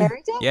Bean. Kit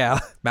Harington? Yeah,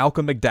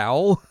 Malcolm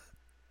McDowell.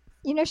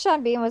 You know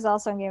Sean Bean was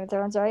also in Game of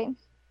Thrones, right?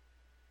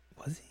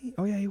 Was he?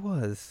 Oh yeah, he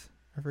was.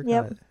 I forgot.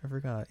 Yep. I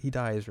forgot. He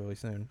dies really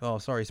soon. Oh,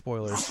 sorry,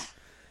 spoilers.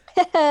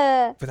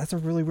 But that's a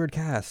really weird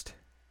cast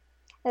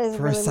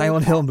for a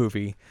Silent Hill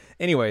movie.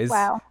 Anyways,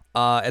 wow.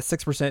 At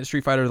 6%,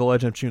 Street Fighter: The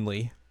Legend of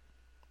Chun-Li.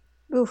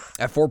 Oof.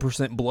 At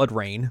 4%, Blood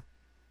Rain.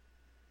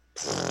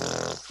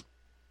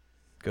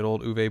 Good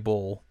old Uwe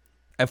Boll.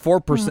 At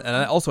 4%,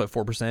 and also at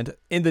 4%,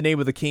 In the Name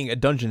of the King: A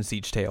Dungeon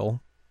Siege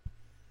Tale.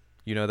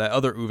 You know, that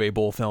other Uwe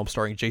Boll film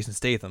starring Jason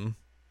Statham.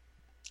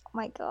 Oh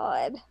my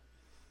god.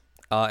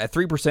 At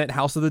 3%,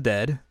 House of the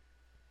Dead.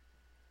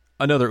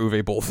 Another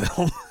Uwe Boll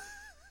film.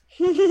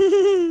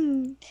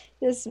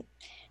 Just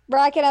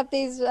racking up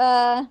these He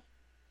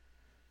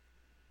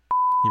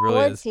really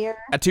words is. here.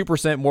 At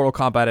 2%, Mortal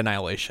Kombat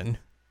Annihilation.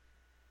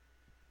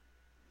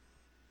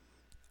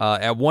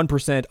 At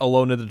 1%,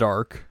 Alone in the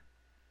Dark.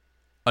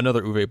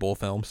 Another Uwe Boll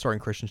film starring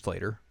Christian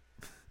Slater.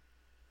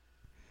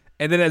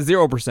 And then at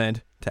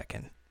 0%,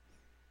 Tekken.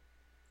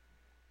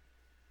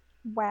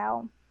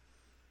 Wow.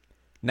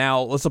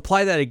 Now, let's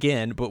apply that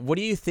again, but what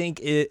do you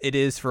think it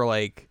is for,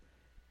 like,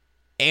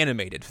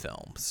 animated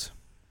films?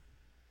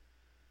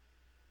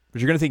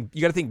 But you got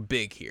to think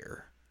big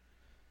here.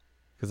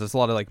 Because there's a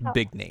lot of, like,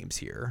 big names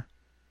here.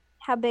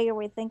 How big are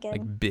we thinking?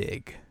 Like,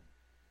 big.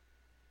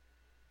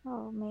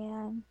 Oh,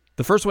 man.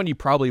 The first one you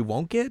probably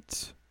won't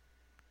get.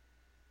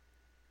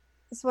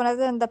 Is one of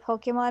them the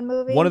Pokemon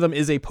movie? One of them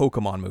is a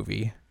Pokemon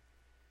movie.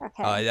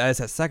 Okay. That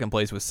is at second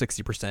place with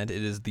 60%. It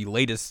is the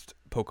latest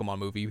Pokemon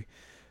movie,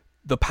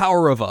 The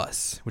Power of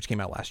Us, which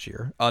came out last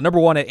year. Number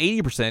one at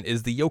 80%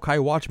 is the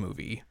Yokai Watch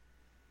movie.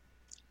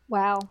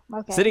 Wow.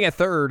 Okay. Sitting at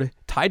third,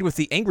 tied with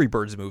the Angry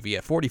Birds movie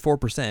at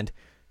 44%,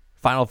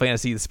 Final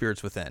Fantasy: The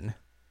Spirits Within.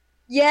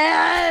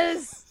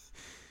 Yes.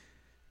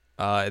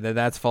 And then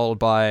that's followed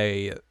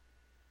by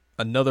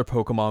another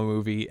Pokemon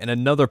movie and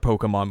another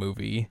Pokemon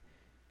movie,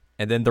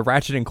 and then the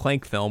Ratchet and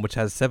Clank film, which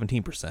has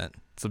 17%.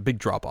 It's a big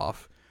drop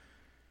off.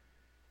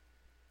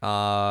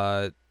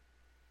 And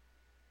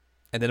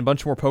then a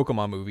bunch more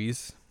Pokemon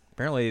movies.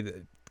 Apparently,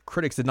 the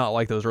critics did not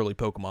like those early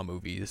Pokemon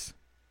movies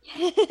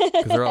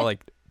because they're all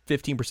like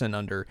 15%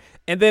 under.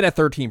 And then at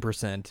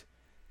 13%,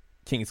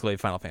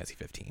 Kingsglaive Final Fantasy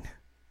 15.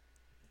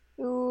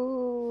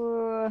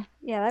 Ooh,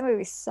 yeah, that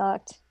movie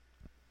sucked.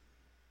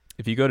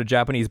 If you go to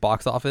Japanese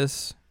box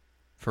office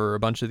for a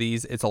bunch of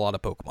these, it's a lot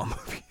of Pokemon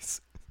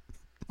movies.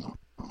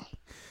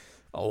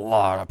 A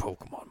lot of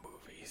Pokemon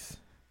movies.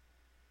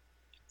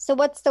 So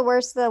what's the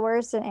worst of the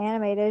worst in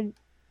animated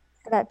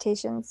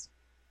adaptations?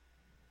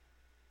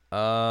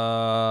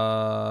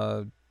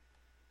 For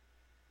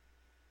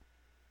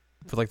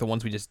like the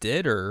ones we just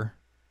did, or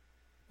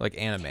like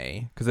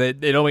anime, because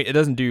it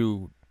doesn't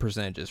do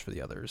percentages for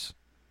the others.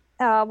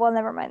 Oh, well,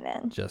 never mind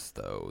then. Just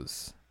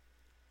those.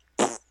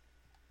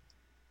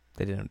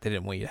 They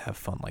didn't want you to have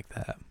fun like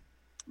that.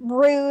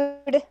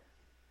 Rude.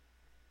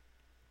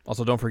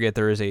 Also, don't forget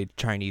there is a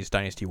Chinese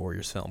Dynasty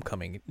Warriors film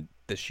coming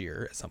this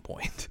year at some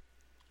point.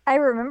 I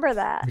remember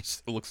that.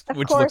 Which looks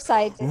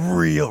I do.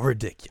 Real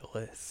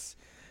ridiculous.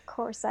 Of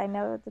course, I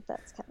know that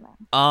that's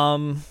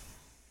coming.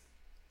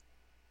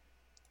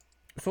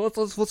 So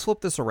let's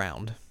flip this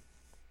around.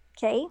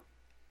 Okay.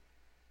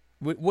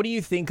 What do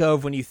you think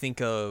of when you think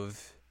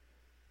of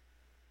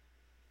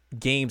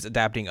games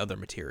adapting other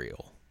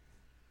material?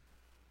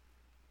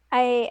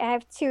 I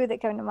have two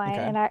that come to mind,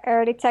 Okay. and I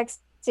already texted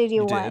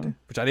you one. Did,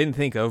 which I didn't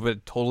think of, but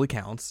it totally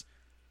counts.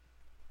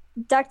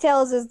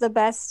 DuckTales is the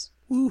best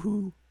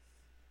Woohoo!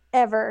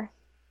 ever.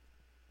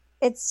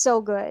 It's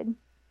so good.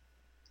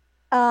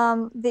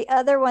 The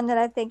other one that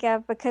I think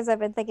of, because I've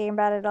been thinking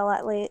about it a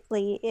lot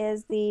lately,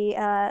 is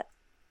the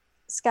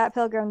Scott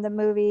Pilgrim the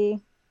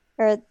movie,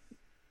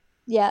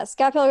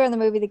 Scott Pilgrim the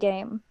movie, the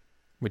game.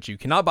 Which you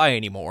cannot buy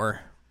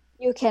anymore.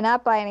 You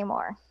cannot buy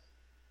anymore.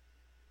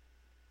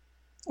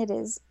 It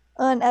is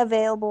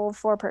unavailable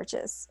for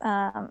purchase.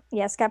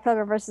 Scott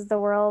Pilgrim versus the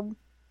World,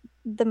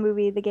 the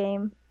movie, the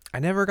game. I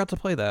never got to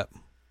play that.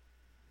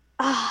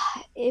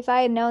 If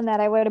I had known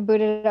that, I would have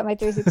booted up my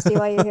 360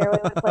 while you're here. We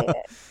would have played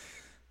it.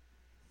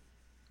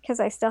 Because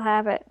I still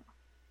have it.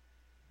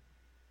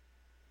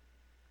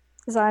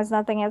 As long as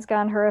nothing has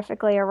gone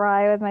horrifically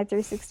awry with my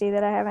 360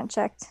 that I haven't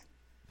checked.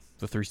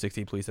 The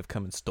 360 police have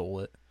come and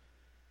stole it.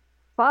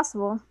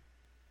 Possible.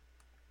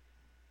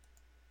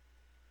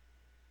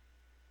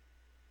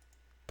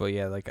 But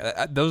yeah, like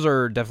those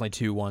are definitely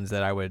two ones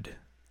that I would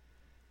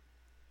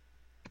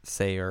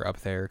say are up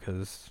there,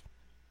 because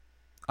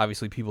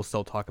obviously people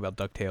still talk about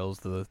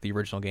DuckTales, the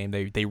original game.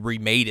 They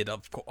remade it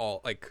of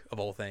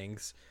all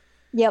things.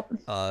 Yep.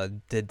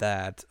 Did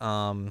that.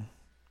 I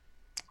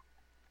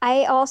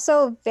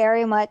also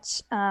very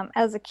much,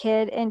 as a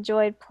kid,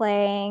 enjoyed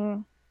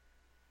playing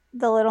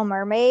the Little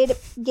Mermaid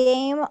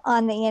game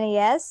on the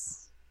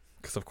NES.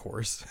 Because of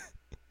course.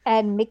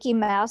 And Mickey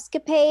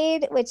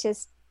Mousecapade, which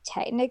is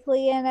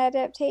technically an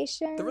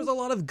adaptation. There was a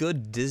lot of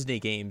good Disney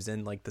games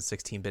in like the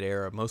 16-bit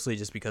era, mostly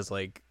just because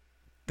like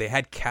they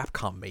had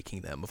Capcom making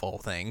them, of all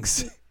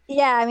things.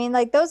 Yeah, I mean,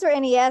 like those were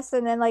NES,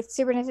 and then like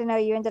Super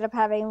Nintendo, you ended up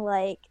having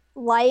like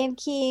Lion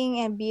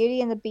King and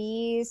Beauty and the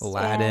Beast,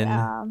 Aladdin,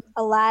 and,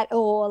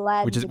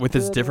 Aladdin, which is with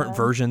its different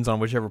versions on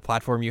whichever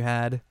platform you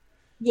had.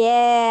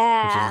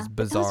 Yeah, which is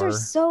bizarre. Those are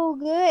so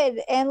good,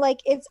 and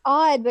like it's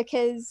odd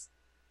because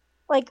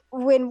like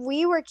when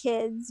we were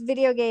kids,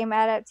 video game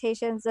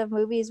adaptations of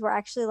movies were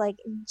actually like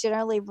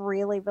generally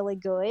really, really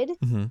good.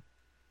 Mm-hmm.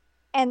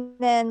 And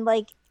then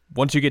like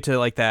once you get to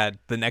like the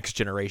next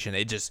generation,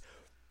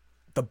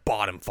 the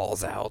bottom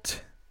falls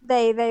out.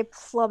 They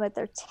plummet.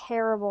 They're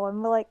terrible,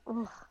 and we're like,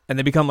 ugh. And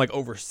they become like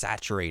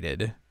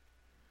oversaturated.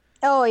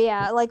 Oh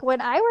yeah, like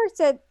when I worked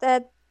at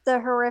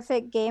the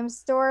horrific game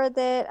store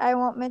that I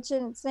won't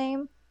mention its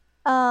name,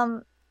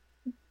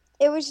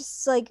 it was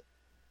just like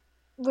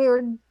we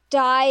were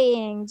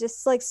dying,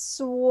 just like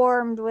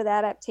swarmed with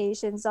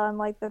adaptations on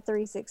like the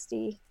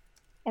 360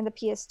 and the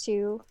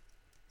PS2.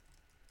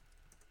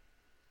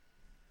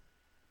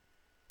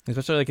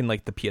 Especially like in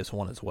like the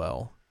PS1 as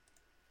well.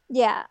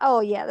 Yeah.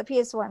 Oh yeah, the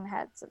PS1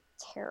 had some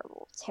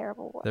terrible,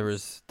 terrible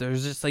ones.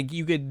 There's just like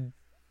you could,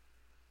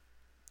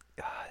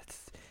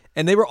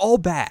 and they were all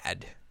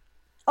bad.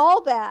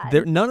 All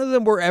bad. None of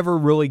them were ever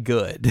really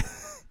good.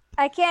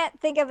 I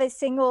can't think of a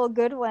single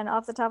good one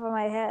off the top of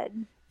my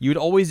head. You would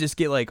always just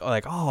get like,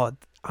 oh,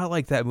 I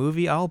like that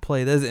movie. I'll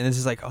play this. And it's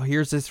just like, oh,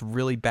 here's this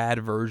really bad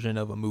version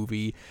of a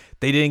movie.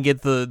 They didn't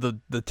get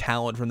the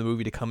talent from the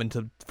movie to come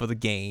into for the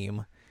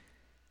game.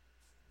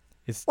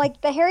 It's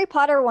Like the Harry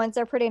Potter ones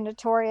are pretty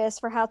notorious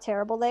for how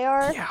terrible they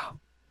are. yeah.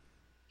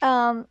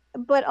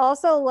 But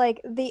also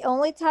like the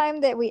only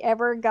time that we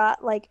ever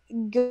got like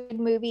good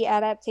movie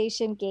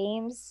adaptation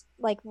games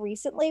like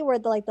recently were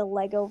like the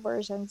Lego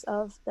versions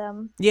of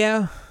them.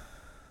 Yeah.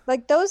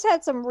 Like those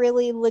had some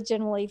really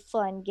legitimately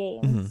fun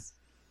Mm-hmm. games.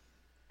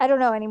 I don't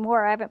know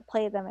anymore. I haven't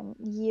played them in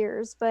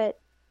years, but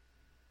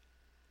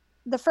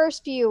the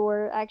first few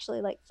were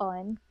actually like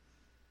fun.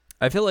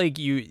 I feel like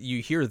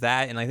you hear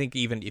that, and I think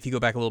even if you go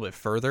back a little bit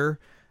further,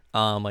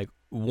 like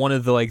one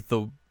of the like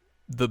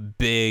the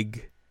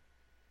big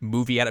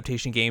movie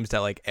adaptation games that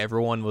like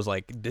everyone was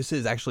like, this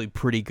is actually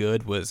pretty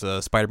good was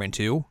Spider-Man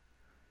 2.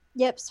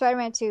 Yep,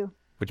 Spider-Man 2.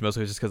 Which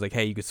mostly was just because like,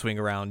 hey, you could swing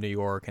around New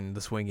York and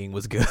the swinging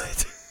was good.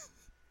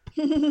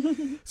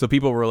 So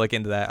people were like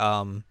into that.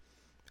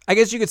 I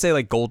guess you could say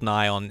like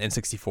GoldenEye on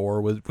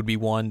N64 would be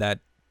one that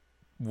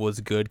was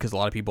good because a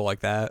lot of people like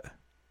that.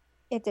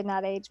 It did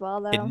not age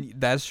well though.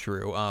 That's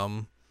true.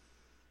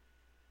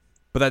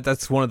 But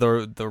that's one of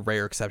the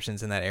rare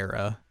exceptions in that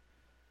era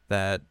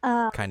that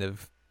kind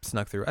of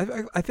snuck through.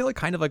 I feel like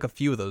kind of like a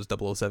few of those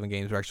 007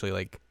 games were actually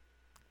like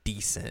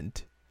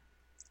decent.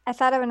 I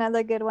thought of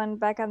another good one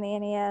back on the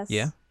NES.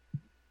 Yeah.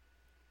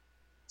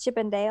 Chip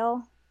and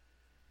Dale.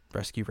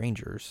 Rescue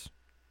Rangers.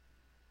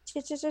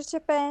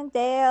 Chip and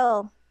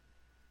Dale.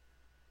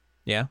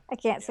 Yeah. I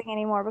can't sing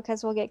anymore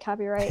because we'll get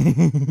copyright.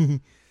 Did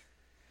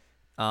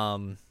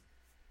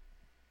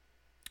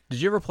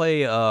you ever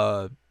play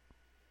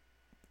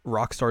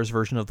Rockstar's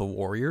version of the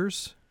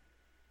Warriors?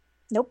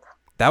 Nope.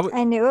 That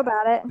I knew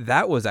about it.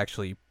 That was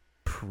actually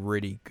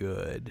pretty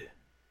good.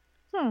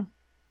 Hmm.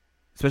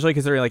 Especially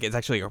considering like it's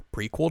actually a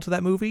prequel to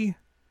that movie,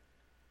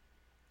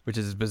 which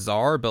is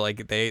bizarre, but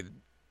like they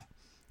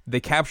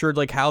captured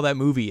like how that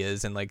movie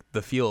is and like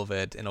the feel of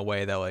it in a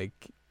way that like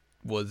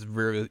was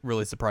really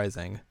really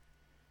surprising.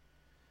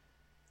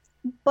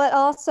 But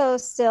also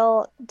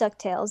still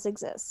DuckTales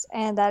exists,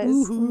 and that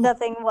is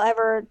nothing will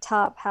ever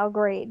top how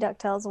great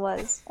DuckTales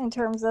was in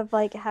terms of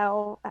like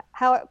how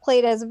it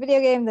played as a video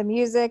game, the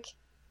music,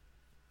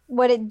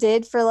 what it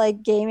did for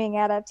like gaming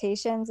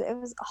adaptations. It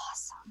was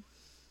awesome.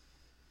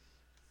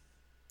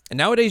 And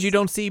nowadays you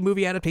don't see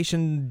movie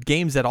adaptation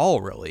games at all,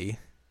 really.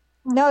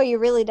 No, you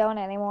really don't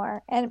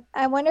anymore. And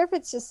I wonder if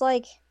it's just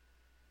like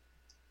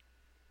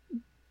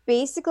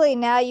basically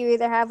now you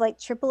either have like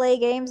AAA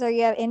games or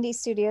you have indie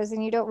studios,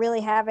 and you don't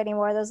really have any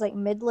more of those like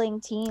middling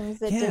teams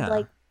that did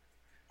like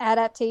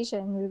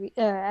adaptation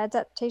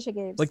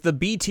games. Like the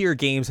B tier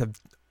games have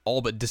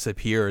all but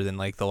disappeared in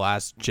like the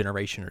last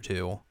generation or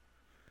two.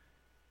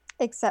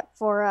 Except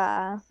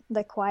for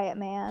The Quiet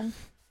Man.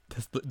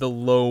 That's the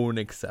lone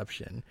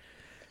exception.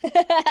 But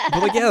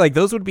like yeah, like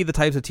those would be the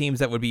types of teams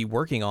that would be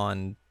working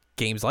on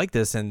games like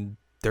this, and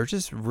there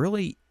just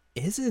really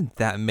isn't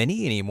that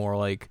many anymore.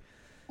 Like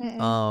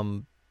like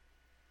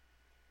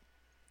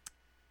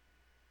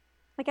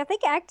I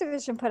think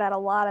Activision put out a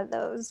lot of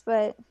those,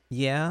 but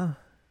yeah,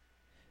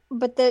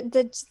 but there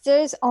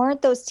just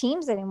aren't those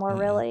teams anymore,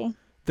 really.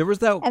 There was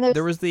the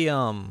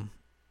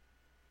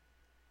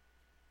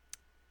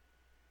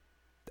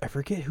I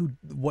forget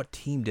what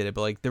team did it, but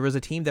like there was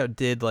a team that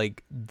did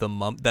like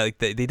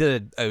they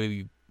did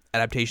a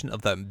adaptation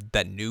of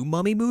that new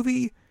Mummy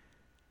movie,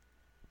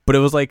 but it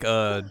was like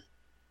a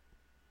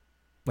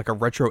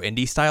retro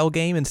indie style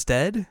game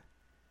instead.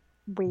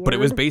 Weird. But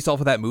it was based off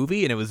of that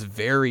movie, and it was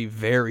very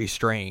very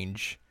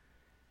strange.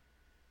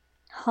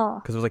 Huh?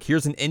 Because it was like,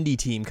 here's an indie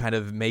team kind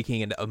of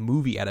making a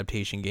movie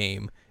adaptation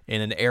game in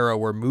an era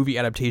where movie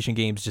adaptation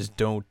games just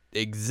don't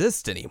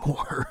exist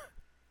anymore.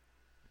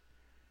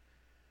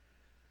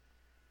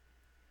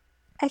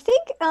 I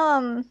think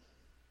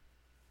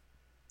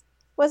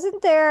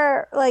wasn't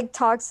there like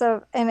talks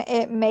of, and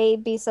it may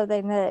be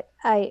something that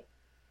I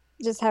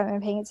just haven't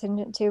been paying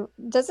attention to.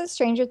 Doesn't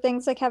Stranger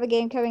Things like have a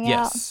game coming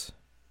out? Yes.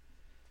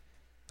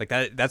 Like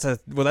that's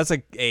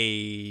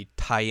a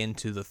tie-in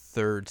to the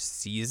third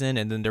season,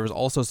 and then there was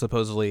also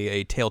supposedly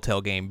a Telltale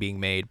game being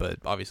made, but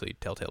obviously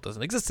Telltale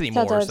doesn't exist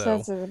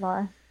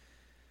anymore.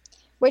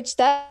 Which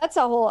that's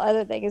a whole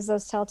other thing, is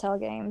those Telltale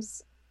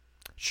games.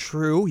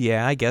 True,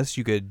 yeah, I guess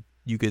you could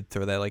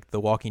throw that, like The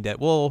Walking Dead.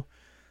 Well,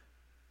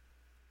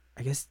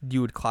 I guess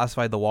you would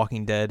classify The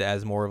Walking Dead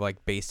as more of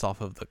like based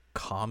off of the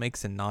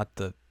comics and not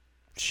the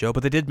show,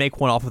 but they did make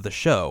one off of the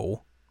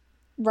show.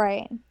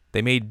 Right.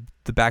 They made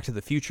the Back to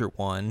the Future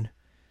one.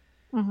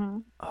 Mm-hmm.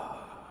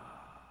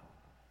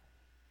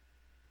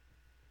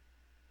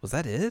 Was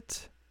that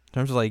it? In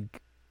terms of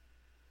like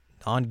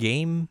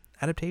non-game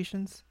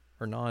adaptations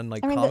or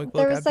comic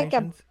book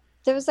adaptations?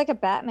 There was like a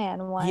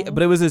Batman one. Yeah,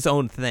 but it was its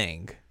own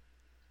thing.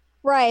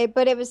 Right,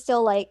 but it was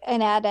still like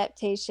an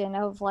adaptation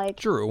of like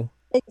True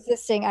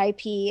existing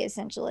IP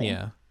essentially.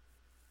 Yeah.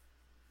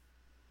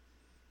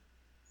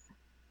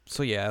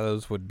 So yeah,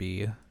 those would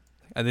be.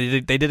 And they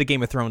did a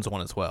Game of Thrones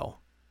one as well.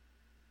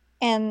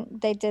 And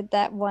they did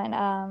that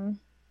one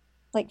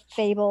like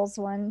Fables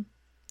one.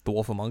 The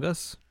Wolf Among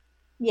Us?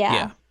 Yeah.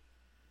 Yeah.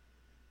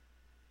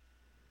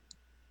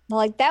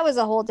 Like that was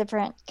a whole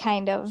different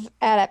kind of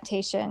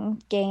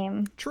adaptation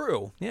game.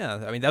 True.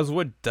 Yeah. I mean, those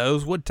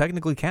would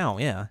technically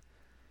count. Yeah.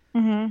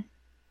 Mm-hmm.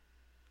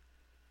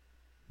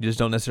 You just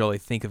don't necessarily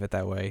think of it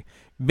that way.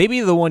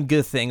 Maybe the one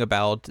good thing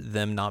about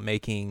them not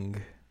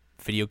making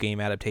video game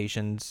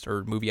adaptations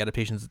or movie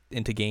adaptations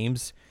into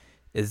games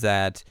is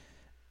that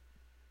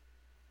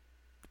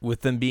with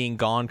them being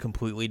gone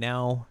completely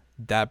now,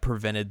 that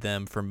prevented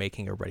them from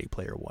making a Ready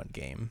Player One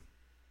game.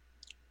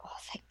 Oh,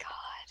 thank God.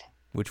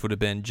 Which would have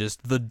been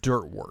just the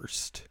dirt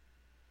worst.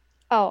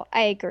 Oh,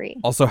 I agree.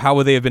 Also, how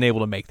would they have been able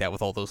to make that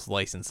with all those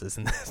licenses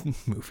in that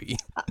movie?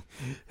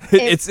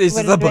 It's just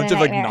a bunch of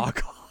like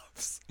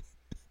knockoffs.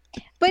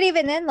 But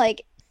even then,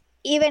 like,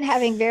 even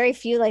having very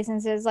few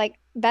licenses, like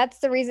that's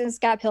the reason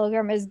Scott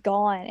Pilgrim is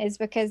gone, is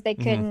because they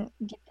couldn't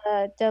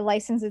get the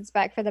licenses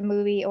back for the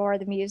movie or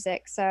the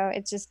music, so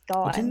it's just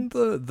gone.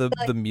 Well,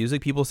 didn't the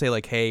music people say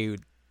like, hey,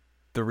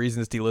 the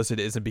reason it's delisted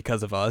isn't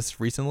because of us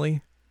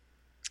recently?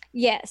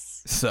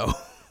 Yes. So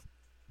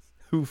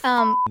who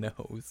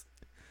knows?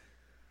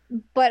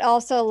 But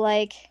also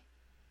like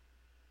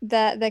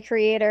the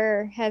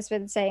creator has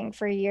been saying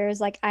for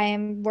years, like, I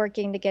am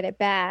working to get it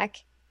back.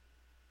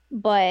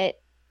 But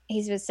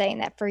he's been saying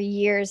that for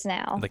years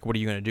now. Like, what are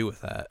you going to do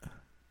with that?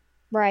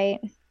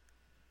 Right.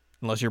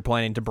 Unless you're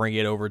planning to bring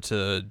it over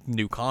to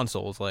new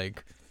consoles,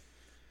 like,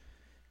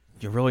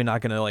 you're really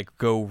not going to, like,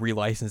 go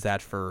relicense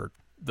that for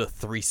the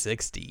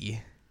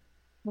 360.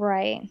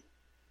 Right.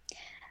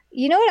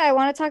 You know what I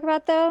want to talk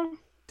about, though?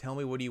 Tell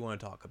me, what do you want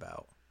to talk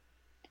about?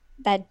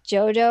 That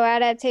JoJo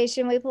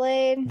adaptation we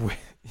played.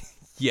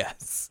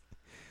 Yes.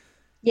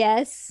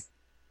 Yes.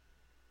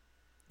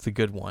 It's a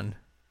good one.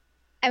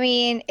 I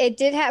mean, it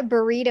did have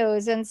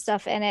burritos and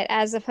stuff in it,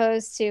 as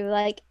opposed to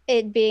like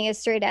it being a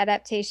straight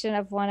adaptation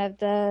of one of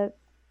the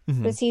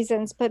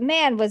seasons. But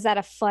man, was that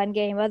a fun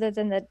game other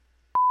than the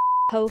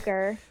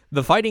poker.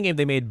 The fighting game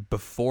they made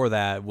before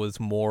that was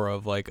more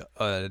of like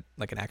an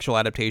actual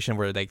adaptation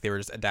where like they were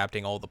just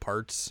adapting all the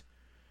parts.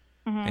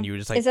 And you were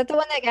just like, is that the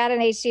one that got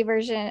an HD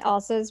version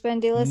also has been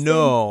delisted?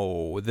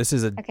 No, this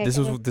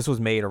was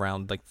made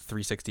around like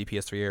 360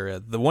 PS3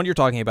 area. The one you're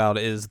talking about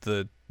is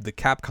the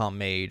Capcom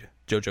made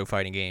JoJo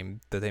fighting game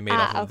that they made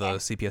off of the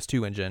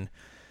CPS2 engine,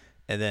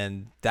 and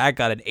then that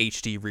got an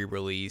HD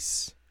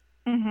re-release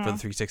for the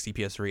 360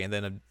 PS3, and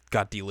then it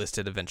got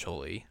delisted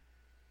eventually.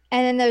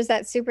 And then there's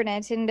that Super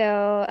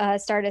Nintendo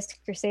Stardust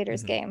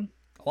Crusaders game.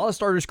 A lot of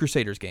Stardust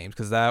Crusaders games,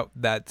 because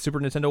that Super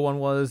Nintendo one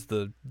was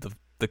the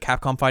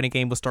Capcom fighting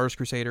game was Stardust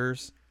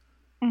Crusaders.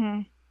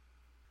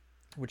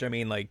 Which, I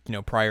mean, like, you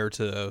know, prior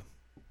to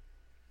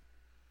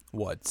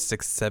what,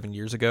 6-7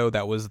 years ago,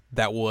 that was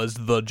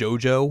the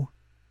JoJo,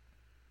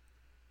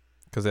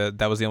 because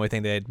that was the only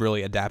thing they had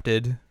really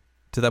adapted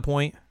to that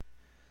point,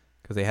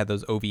 because they had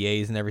those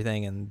OVAs and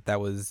everything, and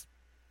that was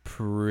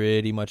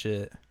pretty much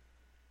it.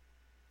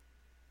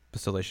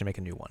 But still, they should make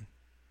a new one.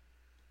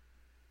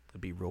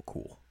 It'd be real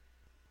cool.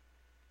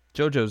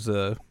 JoJo's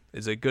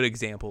is a good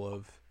example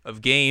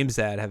of games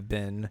that have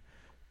been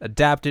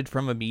adapted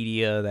from a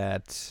media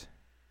that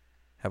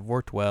have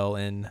worked well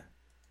in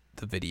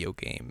the video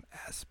game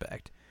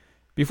aspect.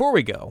 Before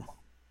we go,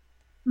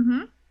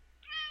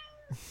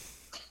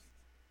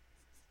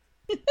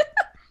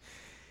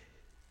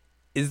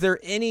 is there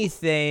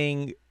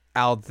anything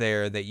out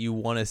there that you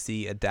want to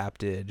see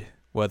adapted,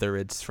 whether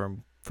it's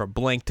from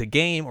blank to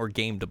game or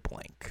game to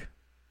blank?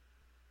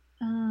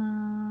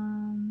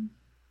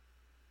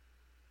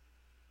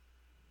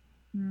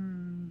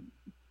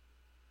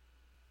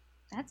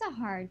 That's a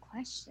hard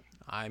question.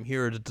 I'm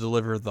here to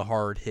deliver the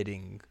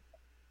hard-hitting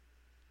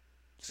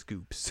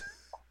scoops.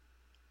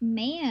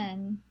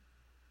 Man.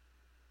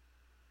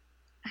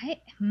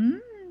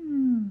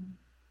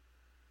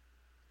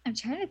 I'm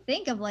trying to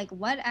think of like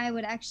what I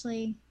would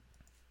actually.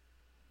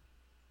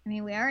 I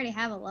mean, we already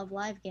have a Love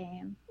Live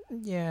game.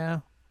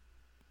 Yeah.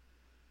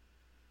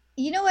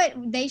 You know what?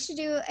 They should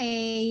do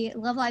a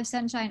Love Live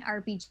Sunshine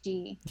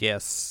RPG.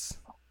 Yes.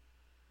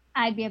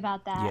 I'd be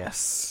about that.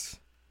 Yes.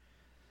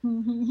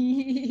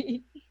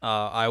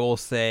 I will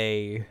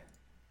say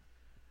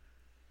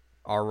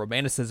our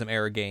Romanticism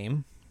era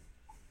game.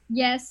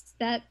 Yes.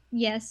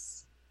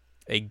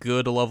 A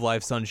good Love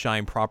Live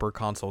Sunshine proper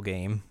console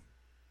game.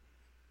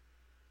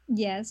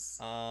 Yes.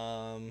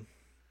 I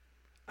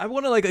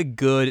want like a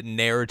good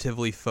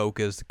narratively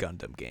focused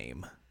Gundam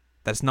game.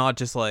 That's not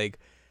just like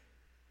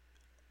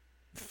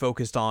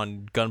focused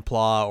on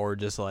Gunpla or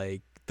just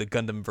like the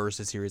Gundam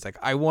Versus series. Like,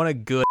 I want a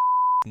good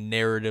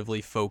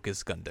narratively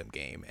focused Gundam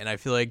game, and I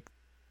feel like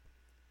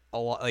a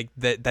lot like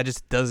that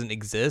just doesn't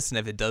exist, and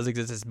if it does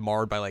exist, it's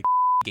marred by like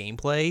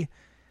gameplay.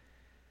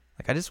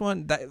 Like, I just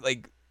want that.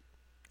 Like,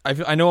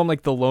 I know I'm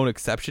like the lone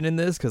exception in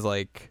this, because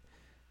like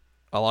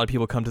a lot of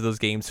people come to those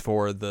games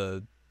for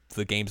the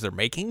games they're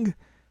making,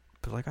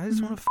 but like I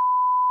just want a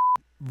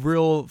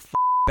real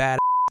bad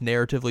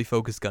narratively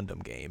focused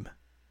Gundam game.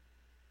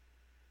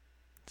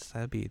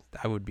 So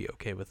I would be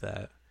okay with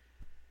that.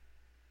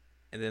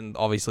 And then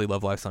obviously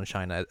Love Live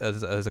Sunshine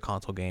as a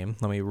console game.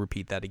 Let me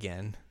repeat that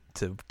again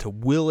to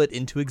will it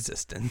into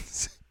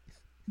existence.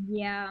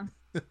 Yeah.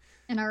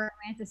 And our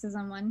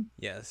romanticism one.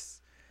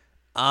 Yes.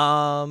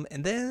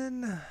 And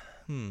then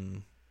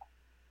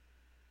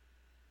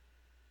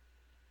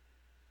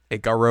a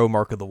Garou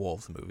Mark of the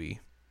Wolves movie.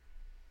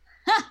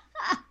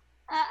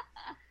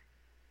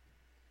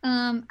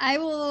 I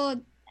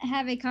will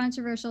have a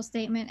controversial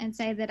statement and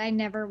say that I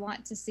never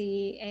want to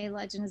see a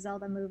Legend of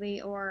Zelda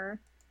movie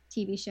or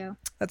TV show.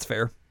 That's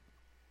fair.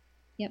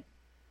 Yep.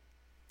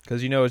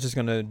 Because it's just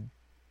gonna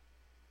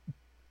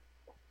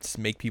just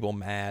make people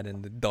mad,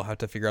 and they'll have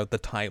to figure out the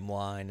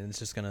timeline, and it's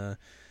just gonna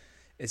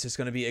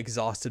be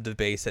exhaustive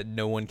debates that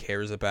no one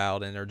cares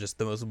about, and are just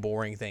the most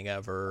boring thing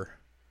ever.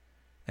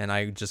 And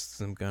I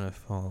just am gonna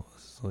fall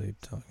asleep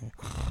talking.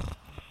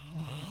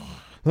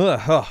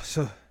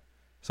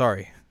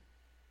 Sorry.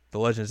 The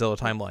Legend of Zelda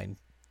timeline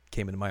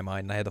came into my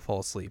mind, and I had to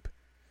fall asleep.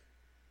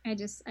 I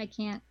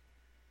can't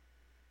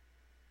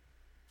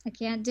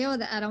deal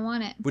with it. I don't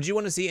want it. Would you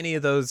want to see any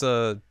of those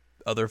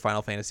other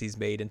Final Fantasies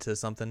made into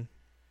something?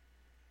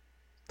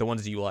 The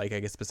ones you like, I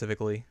guess,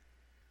 specifically?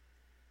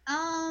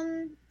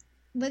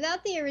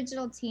 Without the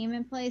original team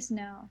in place,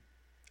 no.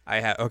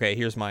 Okay,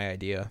 here's my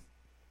idea.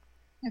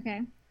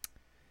 Okay.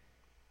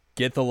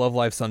 Get the Love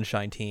Live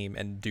Sunshine team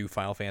and do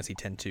Final Fantasy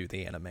X-2,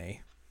 the anime.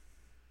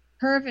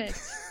 Perfect.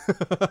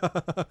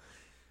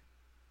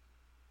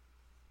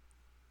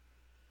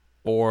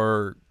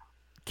 Or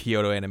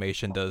Kyoto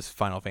Animation does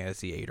Final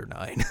Fantasy 8 or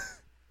 9.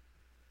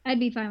 I'd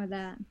be fine with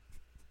that.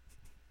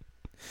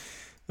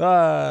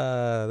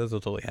 This will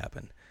totally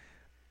happen.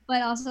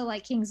 But also,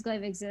 like,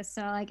 Kingsglaive exists,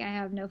 so like I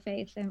have no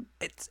faith in.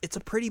 It's a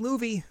pretty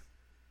movie.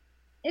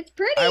 It's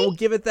pretty. I will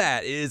give it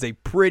that. It is a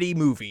pretty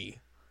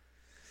movie.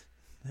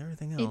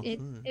 Everything else.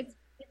 It's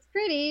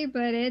pretty,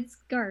 but it's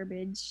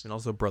garbage. And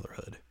also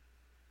Brotherhood.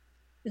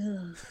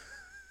 Ugh.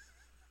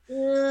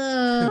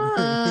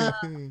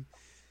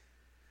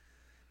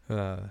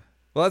 Well,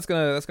 that's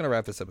gonna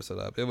wrap this episode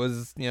up. It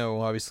was,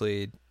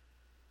 obviously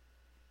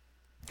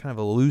kind of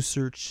a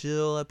looser,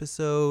 chill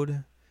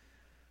episode.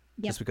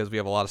 Yep. Just because we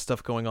have a lot of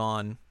stuff going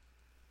on.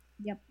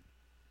 Yep.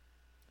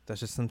 That's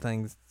just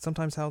sometimes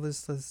how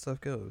this stuff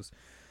goes.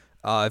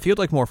 If you'd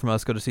like more from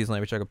us, go to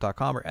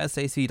seasonallanguagecheckup.com or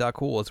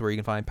sac.cool. It's where you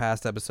can find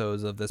past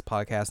episodes of this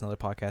podcast and other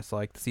podcasts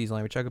like the Seasonal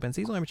Language Checkup and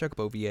Seasonal Language Checkup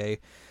OVA.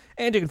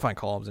 And you can find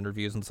columns and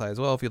reviews on the site as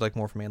well. If you'd like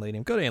more from Ann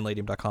Ladium, go to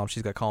annladium.com.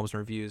 She's got columns and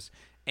reviews.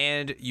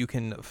 And you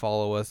can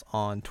follow us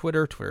on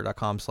Twitter,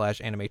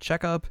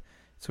 twitter.com/animecheckup.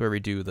 It's where we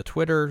do the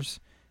Twitters.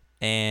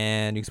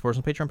 And you can support us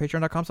on Patreon,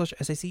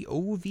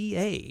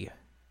 patreon.com/SACOVA.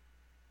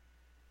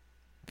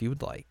 If you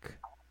would like.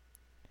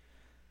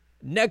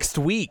 Next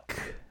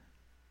week,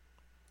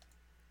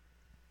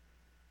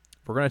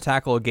 we're going to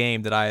tackle a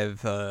game that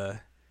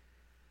I've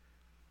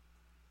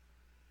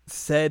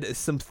said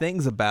some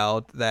things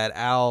about that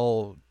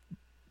Al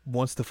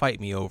wants to fight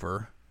me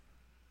over.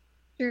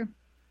 True.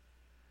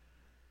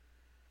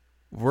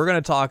 We're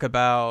going to talk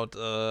about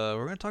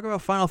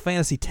Final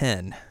Fantasy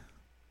X.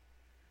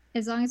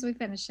 As long as we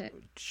finish it.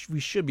 We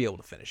should be able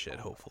to finish it,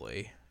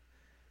 hopefully.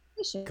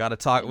 We should.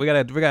 We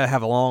gotta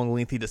have a long,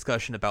 lengthy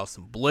discussion about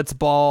some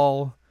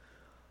Blitzball,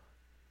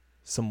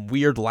 some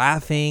weird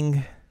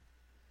laughing.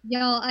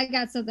 Y'all, I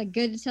got something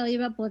good to tell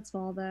you about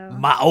Blitzball, though.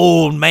 My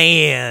old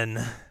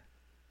man.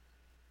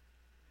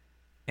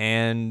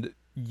 And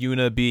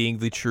Yuna being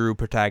the true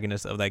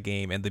protagonist of that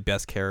game and the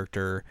best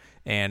character,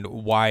 and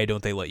why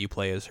don't they let you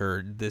play as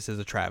her? This is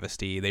a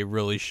travesty. They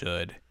really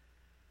should.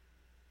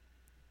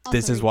 Also,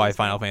 this is why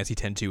Final Fantasy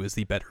X-2 is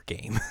the better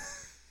game.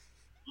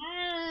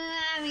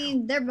 I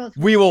mean, they're both.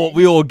 We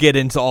will get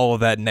into all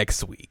of that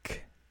next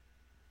week.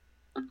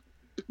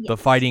 Yes. The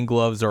fighting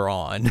gloves are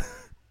on.